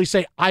just simply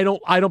say, I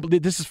don't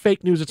believe this is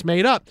fake news, it's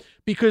made up,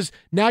 because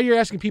now you're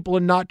asking people to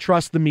not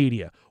trust the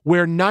media,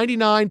 where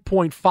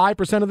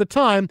 99.5% of the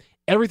time,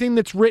 everything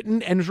that's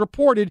written and is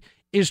reported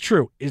is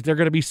true. Is there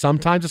going to be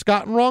sometimes it's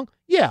gotten wrong?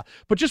 Yeah,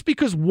 but just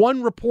because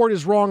one report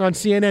is wrong on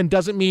CNN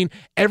doesn't mean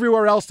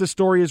everywhere else the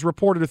story is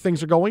reported or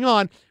things are going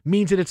on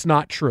means that it's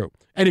not true.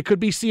 And it could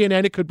be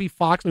CNN, it could be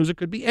Fox News, it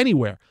could be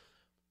anywhere.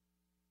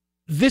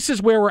 This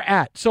is where we're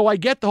at. So I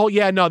get the whole,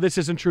 this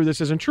isn't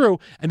true.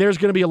 And there's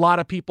going to be a lot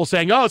of people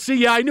saying, oh, see,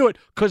 yeah, I knew it,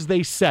 because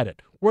they said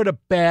it. We're at a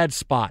bad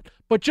spot.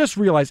 But just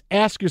realize,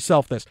 ask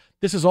yourself this.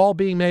 This is all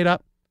being made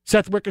up.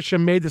 Seth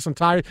Wickersham made this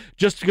entire,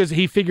 just because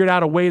he figured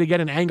out a way to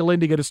get an angle in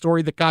to get a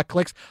story that got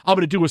clicks. I'm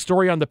going to do a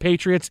story on the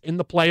Patriots in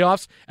the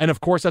playoffs, and of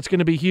course that's going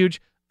to be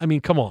huge. I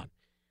mean, come on.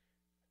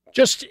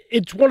 Just,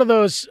 it's one of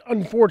those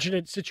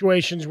unfortunate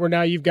situations where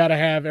now you've got to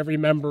have every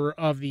member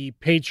of the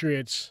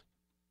Patriots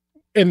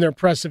in their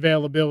press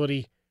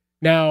availability.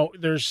 Now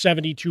there's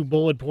 72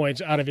 bullet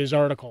points out of his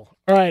article.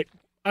 All right,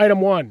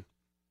 item 1,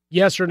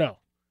 yes or no?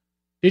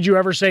 Did you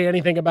ever say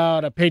anything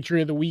about a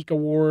Patriot of the Week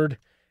award?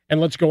 And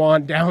let's go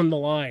on down the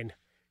line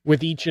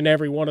with each and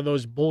every one of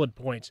those bullet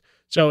points.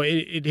 So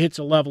it hits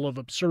a level of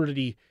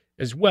absurdity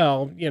as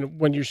well, you know,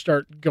 when you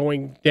start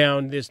going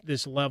down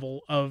this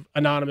level of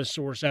anonymous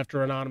source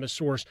after anonymous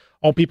source,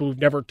 all people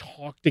who've never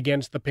talked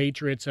against the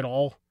Patriots at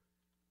all.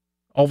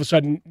 All of a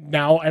sudden,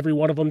 now every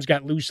one of them's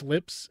got loose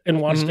lips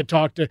and wants to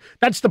talk to.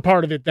 That's the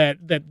part of it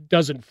that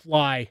doesn't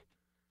fly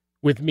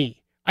with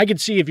me. I could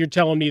see if you're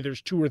telling me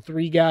there's 2 or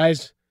 3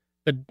 guys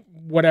that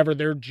whatever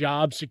their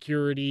job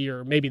security,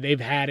 or maybe they've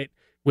had it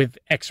with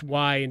X,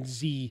 Y, and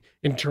Z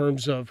in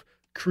terms of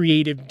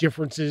creative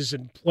differences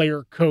and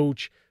player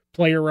coach,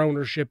 player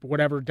ownership,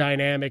 whatever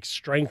dynamics,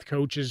 strength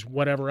coaches,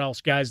 whatever else,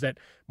 guys that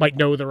might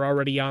know they're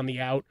already on the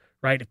out,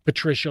 right? If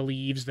Patricia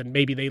leaves, then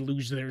maybe they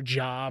lose their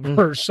job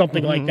or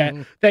something like that.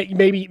 That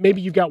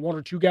maybe you've got 1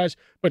 or 2 guys,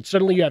 but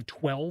suddenly you have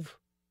 12.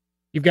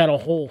 You've got a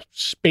whole,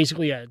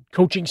 basically a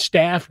coaching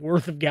staff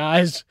worth of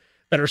guys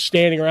that are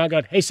standing around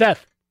going, hey,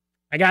 Seth,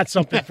 I got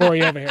something for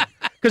you over here.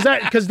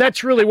 Because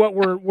that's really what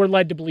we're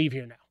led to believe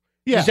here now.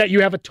 Yeah. Is that you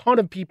have a ton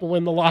of people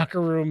in the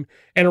locker room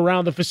and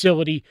around the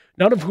facility,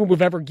 none of whom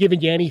have ever given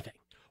you anything.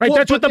 Right? Well,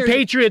 that's what the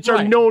Patriots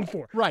are known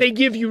for. Right. They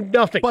give you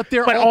nothing. But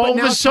all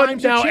of a sudden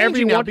now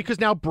everyone, because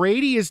now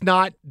Brady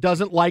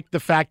doesn't like the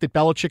fact that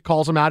Belichick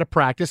calls him out of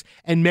practice,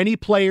 and many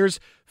players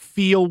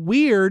feel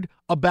weird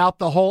about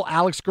the whole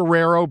Alex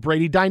Guerrero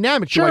Brady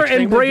dynamic. Sure,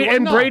 and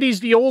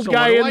Brady's the old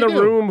guy in the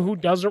room who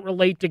doesn't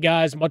relate to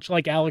guys, much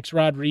like Alex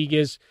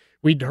Rodriguez.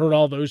 We'd heard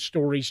all those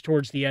stories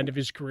towards the end of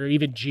his career,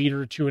 even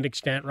Jeter to an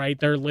extent, right?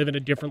 They're living a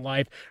different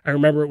life. I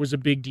remember it was a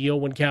big deal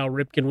when Cal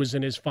Ripken was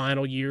in his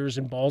final years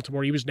in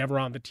Baltimore. He was never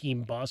on the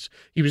team bus.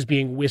 He was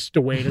being whisked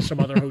away to some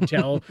other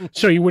hotel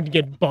so he wouldn't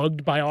get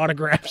bugged by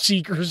autograph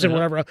seekers and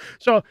whatever.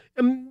 So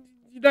you're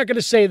not going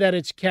to say that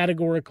it's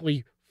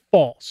categorically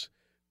false,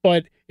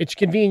 but it's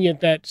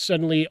convenient that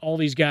suddenly all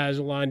these guys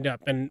are lined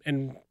up.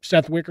 And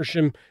Seth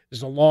Wickersham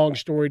is a long,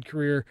 storied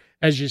career,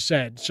 as you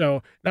said.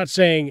 So not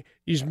saying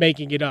he's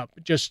making it up.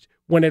 Just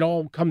when it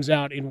all comes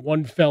out in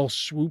one fell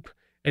swoop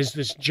as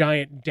this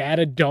giant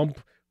data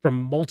dump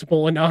from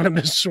multiple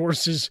anonymous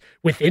sources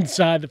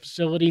inside the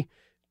facility,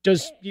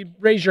 just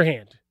raise your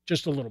hand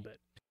just a little bit.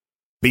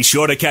 Be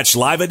sure to catch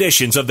live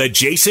editions of The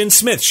Jason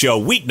Smith Show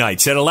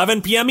weeknights at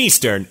 11 p.m.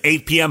 Eastern,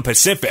 8 p.m.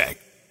 Pacific.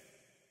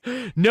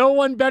 No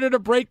one better to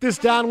break this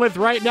down with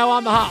right now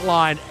on the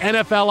hotline.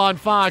 NFL on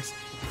Fox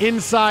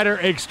insider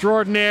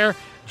extraordinaire,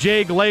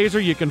 Jay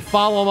Glazer. You can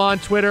follow him on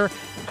Twitter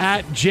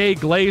at Jay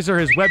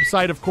Glazer. His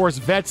website, of course,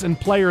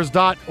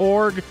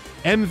 vetsandplayers.org.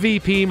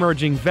 MVP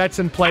merging vets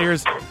and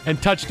players and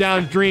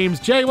touchdown dreams.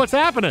 Jay, what's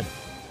happening?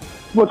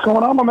 What's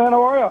going on, my man?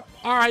 How are you?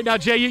 All right, now,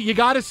 Jay, you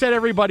got to set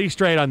everybody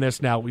straight on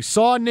this now. We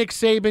saw Nick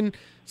Saban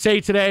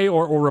say today,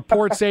 or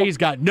reports say he's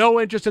got no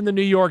interest in the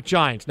New York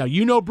Giants. Now,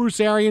 you know Bruce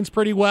Arians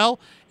pretty well.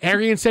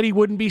 Arians said he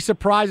wouldn't be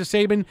surprised if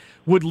Saban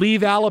would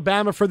leave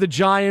Alabama for the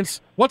Giants.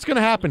 What's going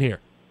to happen here?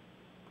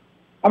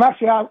 I'm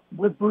actually out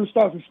with Bruce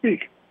as we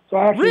speak. So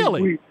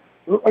actually,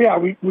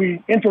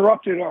 we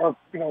interrupted our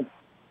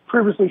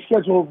previously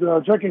scheduled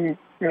drinking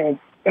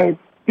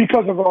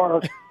because of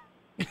our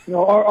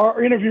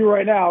our interview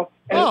right now,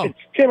 and it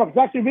came up. It's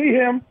actually me,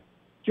 him,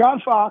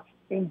 John Fox,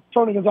 and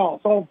Tony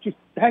Gonzalez, all just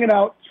hanging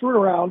out, screwing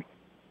around,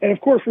 and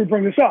of course we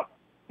bring this up.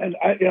 And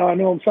I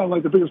know I'm sounding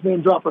like the biggest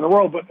name dropper in the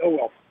world, but oh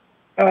well.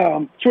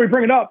 So we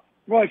bring it up.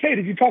 We're like, hey,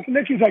 did you talk to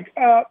Nick? He's like,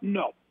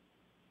 no.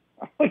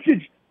 I'm like,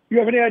 did you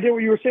have any idea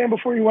what you were saying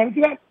before you went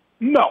into that?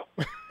 No.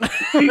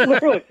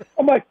 Literally.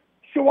 I'm like,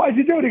 so why did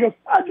you do it? He goes,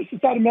 I just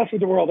decided to mess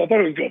with the world. I thought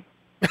it was good.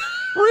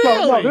 Really?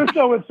 So, no, there's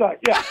no insight.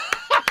 Yeah.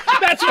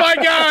 That's my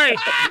guy.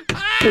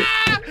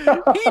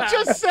 He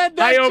just said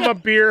that. I owe him a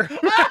beer.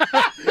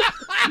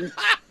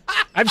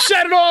 I've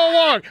said it all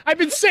along. I've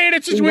been saying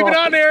it since we've been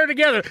on the air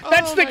together.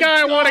 That's the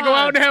guy I want to go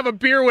out and have a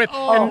beer with,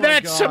 and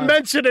that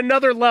cements it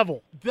another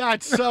level.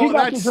 That's so.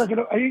 He's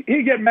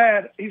he get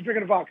mad. He's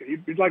drinking a vodka.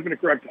 He'd like me to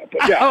correct that,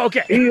 but yeah. Oh,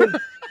 okay.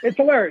 It's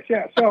hilarious.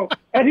 Yeah. So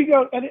and he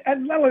goes,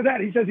 and not only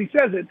that, he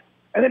says it.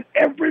 And then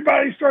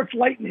everybody starts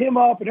lighting him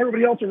up and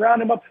everybody else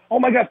around him up. Oh,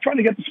 my gosh, trying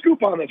to get the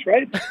scoop on this,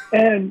 right?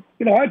 And,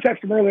 I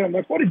texted him earlier. I'm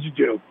like, what did you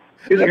do?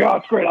 He's like, oh,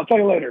 it's great. I'll tell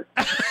you later.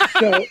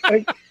 So,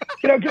 and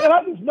I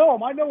just know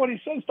him. I know when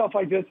he says stuff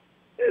like this,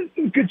 there's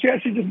a good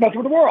chance he's just messing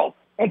with the world.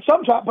 And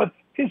sometimes, but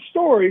his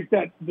stories,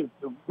 that the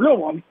real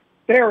ones,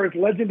 they're as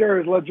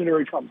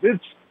legendary comes.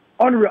 It's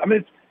unreal. I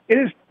mean, it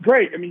is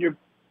great. I mean,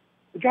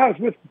 the guy was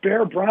with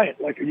Bear Bryant.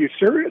 Like, are you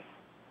serious?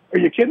 Are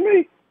you kidding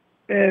me?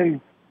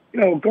 And,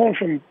 going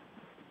from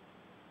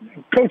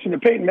coaching the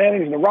Peyton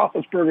Mannings and the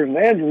Roethlisbergers and the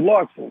Andrew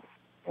Lucks, and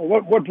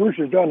what Bruce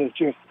has done is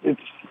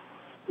it's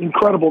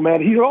incredible,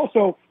 man. He's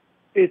also,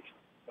 it's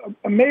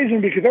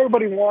amazing because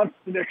everybody wants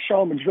the next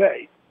Sean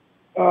McVay.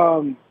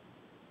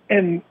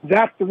 And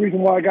that's the reason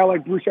why a guy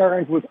like Bruce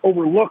Arians was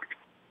overlooked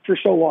for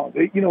so long.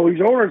 These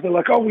owners, they're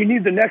like, oh, we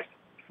need the next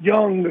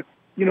young,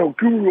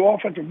 guru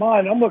offensive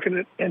mind. I'm looking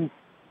at, and,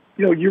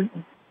 you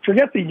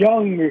forget the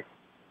young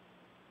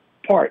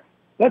part.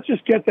 Let's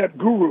just get that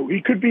guru.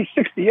 He could be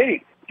 68.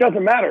 It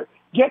doesn't matter.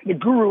 Get the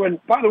guru.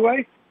 And by the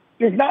way,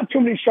 there's not too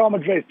many Sean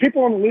McVays.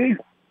 People in the league,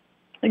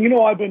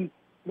 and I've been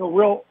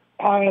real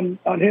high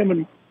on him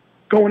and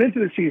going into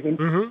the season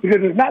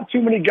because there's not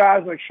too many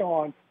guys like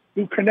Sean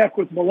who connect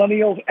with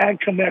millennials and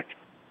connect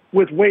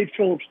with Wade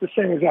Phillips the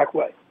same exact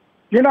way.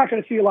 You're not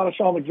going to see a lot of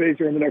Sean McVays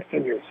here in the next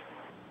 10 years.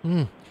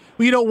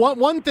 Well,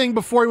 one thing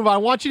before we move on, I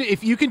want you to,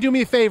 if you can do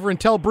me a favor and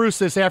tell Bruce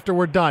this after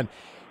we're done,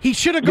 he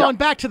should have gone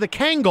back to the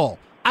Kangol.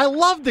 I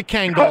love the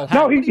Kangol.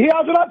 No, he has it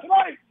on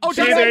tonight. Oh,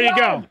 See, there you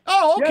go.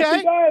 Oh, okay. Yes,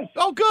 he does.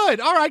 Oh, good.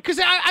 All right, because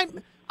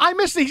I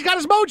missed it. He's got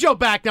his mojo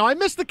back now. I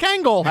missed the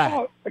Kangol hat.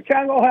 Oh, the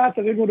Kangol hat,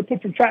 they're going to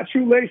put some fat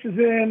shoelaces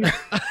in,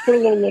 put a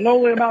little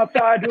linoleum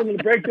outside, do a little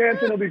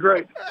breakdancing. It'll be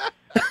great.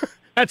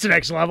 That's the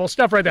next level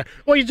stuff right there.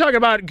 Well, you're talking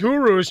about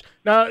gurus.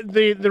 Now,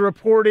 the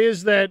report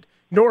is that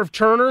Norv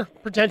Turner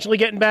potentially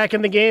getting back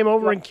in the game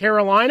over in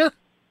Carolina.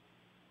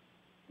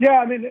 Yeah,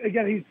 I mean,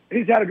 again,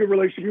 he's had a good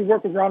relationship. He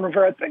worked with Ron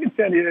Rivera, I think, in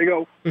San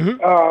Diego.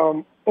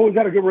 Always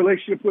had a good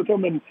relationship with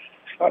him. And,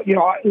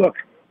 look,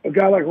 a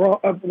guy like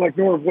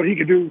Norv, what he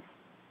could do,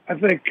 I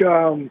think,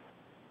 Cam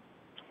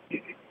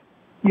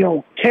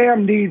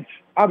needs,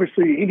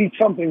 obviously, he needs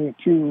something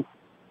to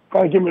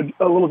kind of give him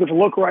a little different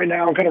look right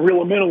now and kind of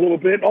reel him in a little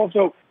bit.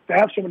 Also, to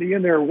have somebody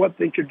in there, what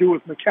they could do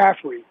with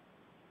McCaffrey.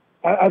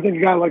 I think a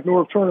guy like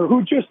Norv Turner,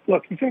 who just,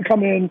 look, he's going to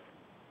come in.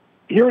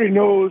 He already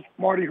knows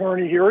Marty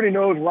Herney. He already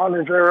knows Ron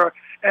Rivera.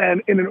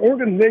 And in an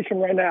organization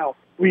right now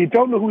where you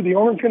don't know who the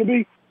owner's going to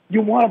be,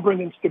 you want to bring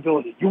in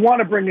stability. You want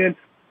to bring in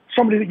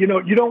somebody that, you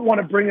don't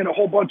want to bring in a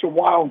whole bunch of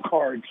wild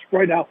cards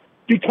right now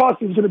because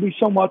there's going to be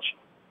such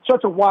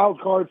a wild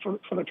card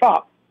from the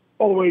top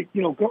all the way,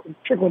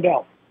 trickling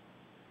down.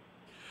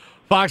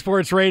 Fox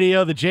Sports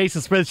Radio, the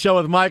Jason Smith Show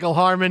with Michael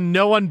Harmon.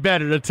 No one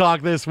better to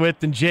talk this with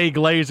than Jay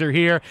Glazer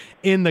here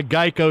in the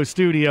Geico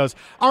Studios.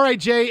 All right,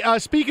 Jay,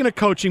 speaking of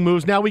coaching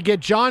moves, now we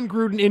get John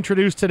Gruden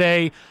introduced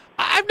today.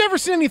 I've never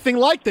seen anything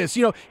like this.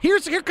 Here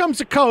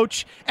comes a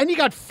coach, and you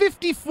got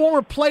 50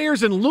 former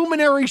players and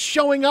luminaries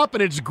showing up,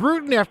 and it's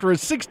Gruden after a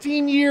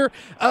 16-year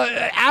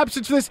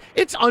absence for this.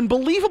 It's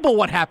unbelievable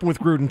what happened with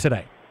Gruden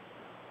today.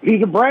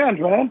 He's a brand,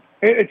 man.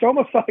 It's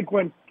almost like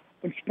when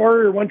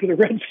Spurrier went to the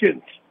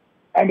Redskins.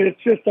 I mean,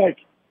 it's just like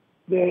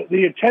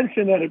the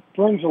attention that it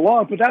brings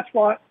along. But that's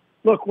why,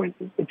 look, when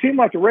a team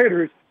like the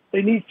Raiders,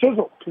 they need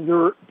sizzle because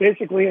they're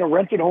basically in a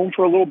rented home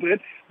for a little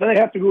bit. Then they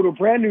have to go to a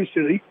brand new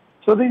city,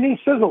 so they need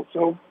sizzle.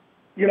 So,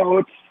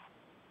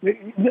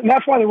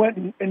 that's why they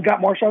went and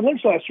got Marshawn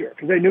Lynch last year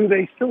because they knew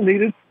they still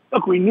needed.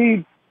 Look, we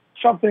need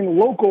something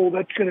local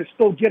that's going to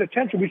still get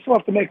attention. We still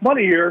have to make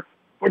money here,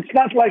 but it's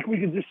not like we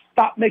can just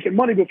stop making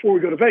money before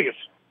we go to Vegas.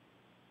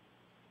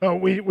 Oh,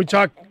 we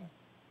talked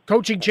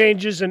coaching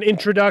changes and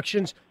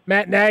introductions.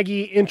 Matt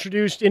Nagy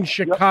introduced in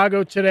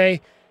Chicago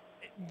today.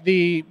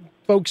 The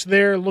folks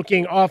there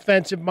looking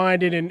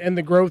offensive-minded and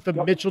the growth of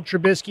Mitchell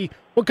Trubisky.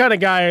 What kind of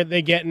guy are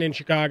they getting in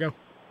Chicago?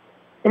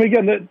 I mean,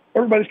 again,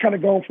 everybody's kind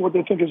of going for what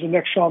they think is the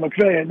next Sean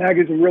McVay, and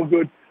Nagy's a real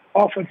good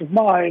offensive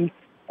mind.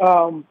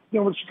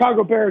 With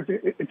Chicago Bears,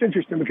 it's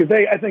interesting because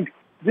I think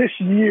this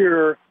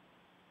year,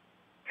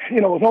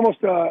 it was almost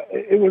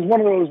it was one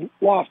of those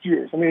lost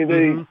years. I mean,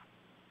 they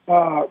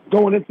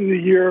going into the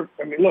year,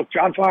 look,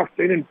 John Fox,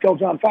 they didn't tell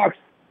John Fox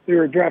they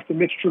were drafting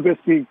Mitch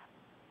Trubisky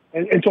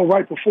until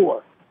right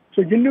before.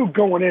 So you knew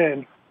going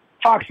in,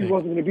 Foxy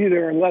wasn't going to be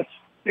there unless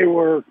they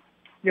were,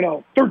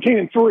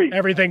 13-3.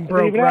 Everything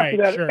broke even right.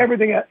 After that, sure.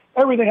 everything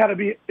had to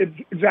be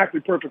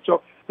exactly perfect.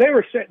 So they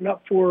were setting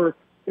up for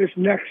this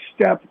next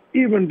step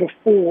even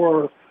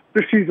before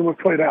the season was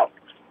played out.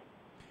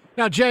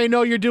 Now, Jay, I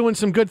know you're doing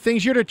some good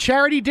things. You're at a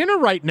charity dinner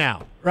right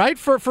now, right?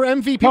 For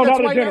MVP. No, That's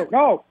not a dinner.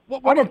 No,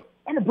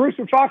 I'm a Bruce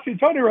and Foxy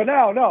Tony right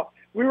now. No,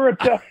 we were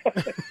at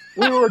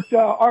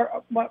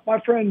my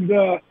friend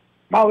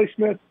Molly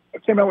Smith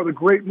came out with a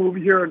great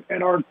movie here,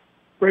 and our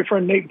great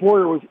friend Nate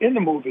Boyer was in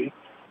the movie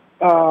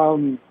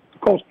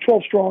called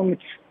 12 Strong.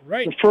 It's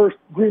the first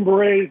Green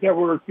Berets that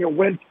were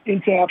went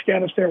into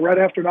Afghanistan right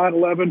after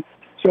 9/11.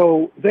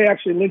 So they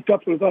actually linked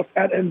up with us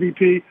at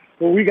MVP,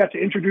 where we got to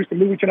introduce the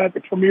movie tonight,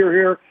 the premiere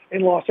here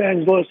in Los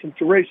Angeles, and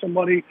to raise some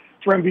money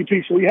for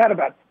MVP. So we had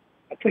about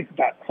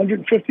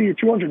 150 or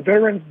 200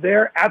 veterans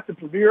there at the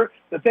premiere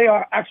that they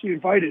are actually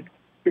invited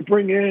to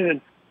bring in,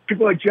 and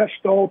people like Jeff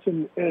Stoltz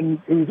and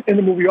who's in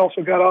the movie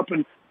also got up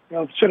and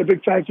said a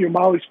big thank you.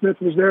 Molly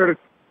Smith was there to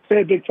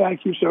say a big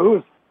thank you.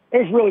 So it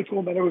was really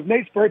cool, man. It was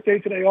Nate's birthday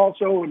today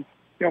also, and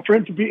for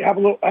him to have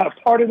a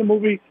part in the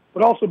movie,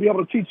 but also be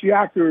able to teach the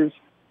actors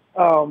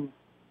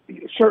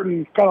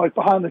certain kind of like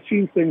behind the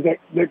scenes things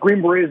that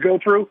Green Berets go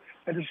through.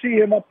 and to see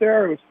him up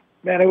there, it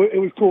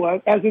was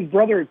cool. As his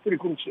brother, it's pretty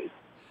cool to see.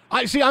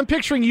 I'm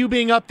picturing you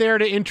being up there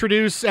to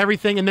introduce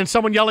everything and then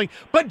someone yelling,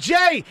 "But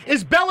Jay,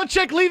 is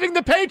Belichick leaving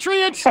the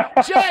Patriots?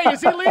 Jay,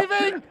 is he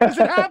leaving? Is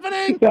it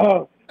happening?"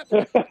 No,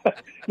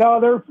 no,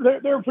 they're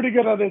pretty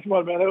good on this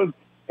one, man.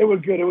 It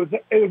was good. It was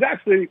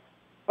actually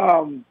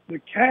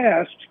the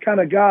cast kind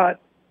of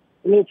got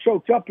a little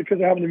choked up because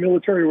of having the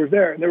military was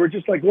there, and they were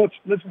just like,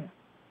 "Listen,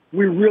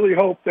 we really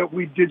hope that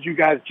we did you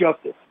guys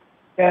justice."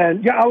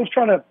 And yeah, I was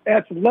trying to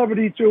add some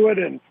levity to it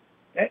and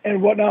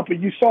whatnot, but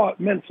you saw it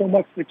meant so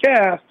much to the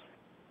cast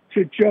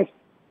to just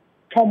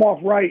come off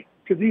right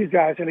to these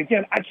guys. And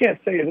again, I can't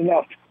say it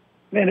enough.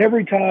 Man,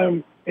 every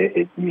time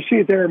you see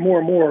it there more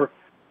and more,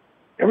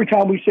 every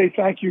time we say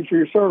thank you for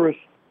your service,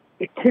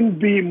 it couldn't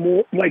be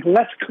more like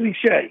less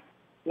cliche.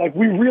 Like,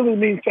 we really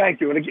mean thank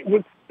you. And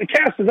again, the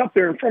cast is up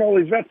there in front of all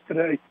these vets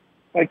today,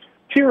 like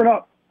tearing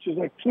up. She's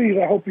like, please,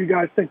 I hope you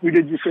guys think we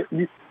did you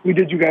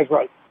guys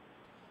right.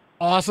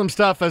 Awesome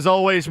stuff, as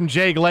always, from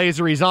Jay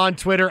Glazer. He's on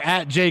Twitter,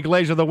 at Jay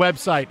Glazer, the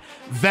website,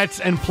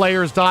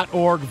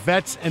 vetsandplayers.org,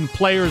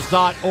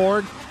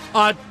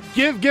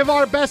 vetsandplayers.org. Give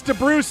our best to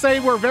Bruce. Say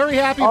we're very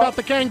happy about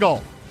the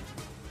Kangol.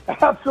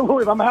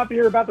 Absolutely. I'm happy to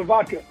hear about the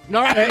vodka.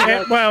 All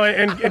right.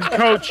 and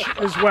Coach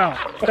as well.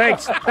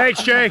 Thanks,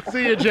 Jay.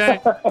 See you,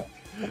 Jay.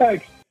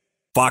 Thanks.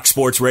 Fox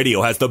Sports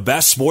Radio has the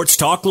best sports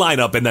talk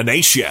lineup in the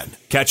nation.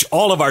 Catch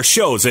all of our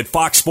shows at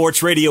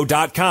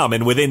foxsportsradio.com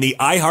and within the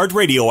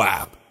iHeartRadio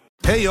app.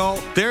 Hey,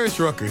 y'all, Darius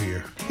Rucker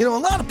here. You know, a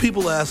lot of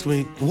people ask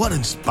me, what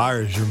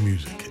inspires your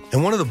music?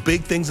 And one of the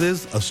big things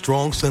is a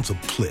strong sense of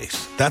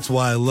place. That's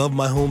why I love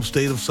my home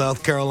state of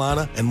South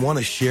Carolina and want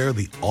to share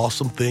the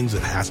awesome things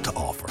it has to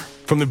offer.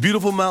 From the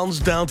beautiful mountains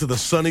down to the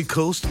sunny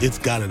coast, it's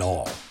got it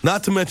all.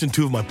 Not to mention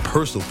two of my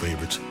personal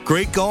favorites,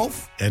 great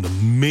golf and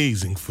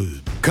amazing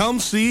food. Come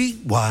see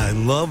why I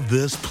love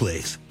this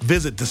place.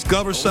 Visit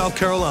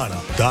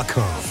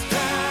discoversouthcarolina.com.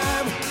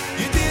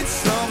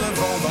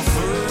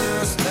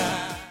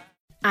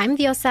 I'm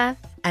Diosa.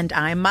 And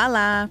I'm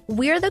Mala.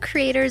 We're the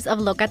creators of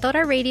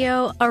Locatora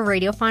Radio, a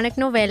radiophonic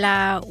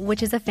novela,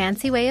 which is a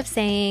fancy way of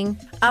saying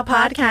a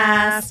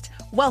podcast.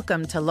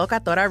 Welcome to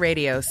Locatora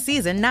Radio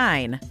Season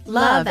 9.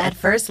 Love at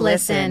First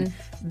Listen.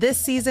 This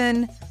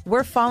season,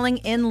 we're falling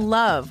in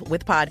love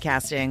with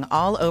podcasting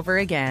all over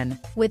again.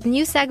 With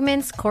new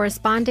segments,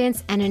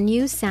 correspondence, and a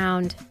new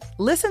sound.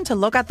 Listen to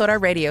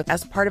Locatora Radio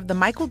as part of the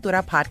Michael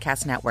Dura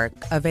Podcast Network,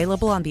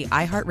 available on the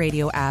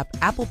iHeartRadio app,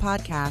 Apple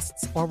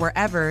Podcasts, or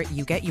wherever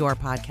you get your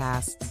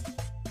podcasts.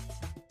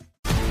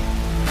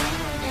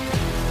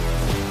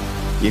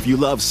 If you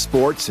love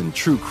sports and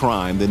true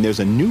crime, then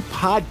there's a new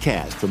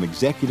podcast from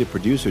executive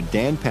producer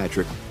Dan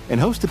Patrick and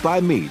hosted by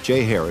me,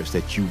 Jay Harris,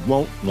 that you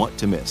won't want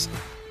to miss.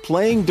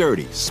 Playing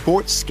Dirty: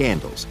 Sports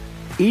Scandals.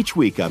 Each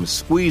week, I'm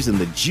squeezing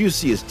the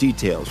juiciest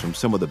details from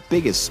some of the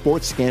biggest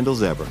sports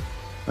scandals ever.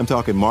 I'm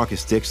talking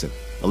Marcus Dixon,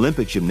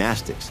 Olympic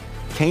gymnastics,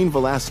 Cain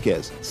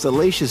Velasquez,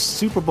 salacious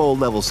Super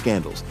Bowl-level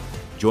scandals.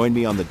 Join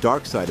me on the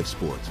dark side of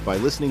sports by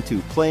listening to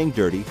Playing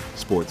Dirty: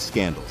 Sports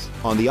Scandals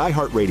on the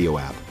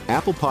iHeartRadio app,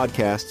 Apple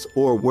Podcasts,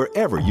 or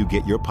wherever you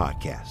get your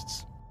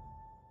podcasts.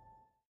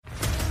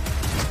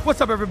 What's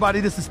up,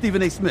 everybody? This is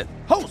Stephen A. Smith,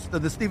 host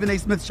of the Stephen A.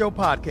 Smith Show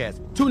podcast.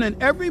 Tune in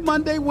every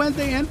Monday,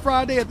 Wednesday, and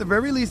Friday at the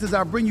very least as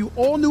I bring you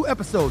all new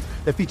episodes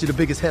that feature the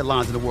biggest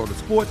headlines in the world of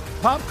sports,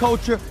 pop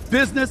culture,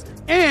 business,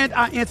 and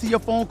I answer your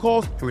phone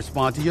calls and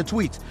respond to your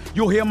tweets.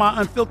 You'll hear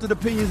my unfiltered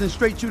opinions and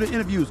straight-shooter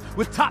interviews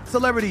with top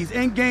celebrities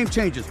and game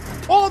changers.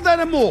 All that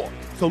and more.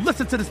 So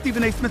listen to the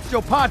Stephen A. Smith Show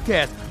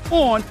podcast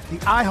on the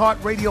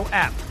iHeartRadio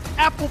app,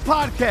 Apple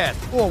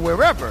Podcasts, or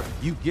wherever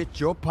you get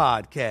your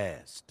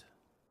podcast.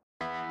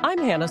 I'm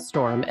Hannah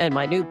Storm, and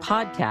my new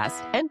podcast,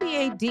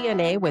 NBA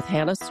DNA with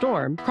Hannah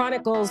Storm,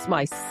 chronicles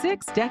my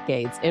 6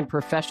 decades in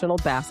professional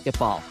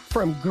basketball.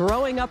 From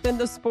growing up in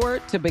the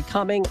sport to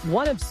becoming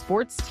one of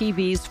sports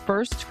TV's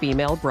first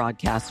female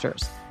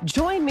broadcasters.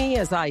 Join me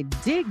as I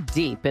dig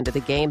deep into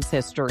the game's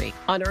history,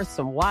 unearth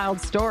some wild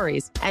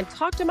stories, and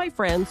talk to my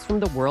friends from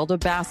the world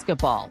of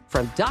basketball,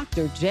 from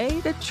Dr.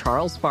 J to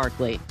Charles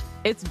Barkley.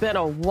 It's been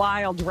a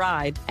wild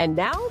ride, and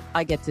now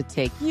I get to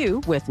take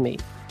you with me.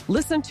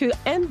 Listen to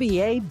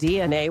NBA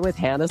DNA with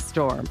Hannah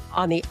Storm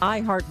on the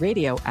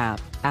iHeartRadio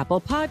app,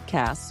 Apple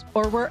Podcasts,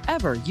 or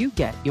wherever you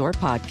get your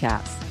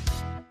podcasts.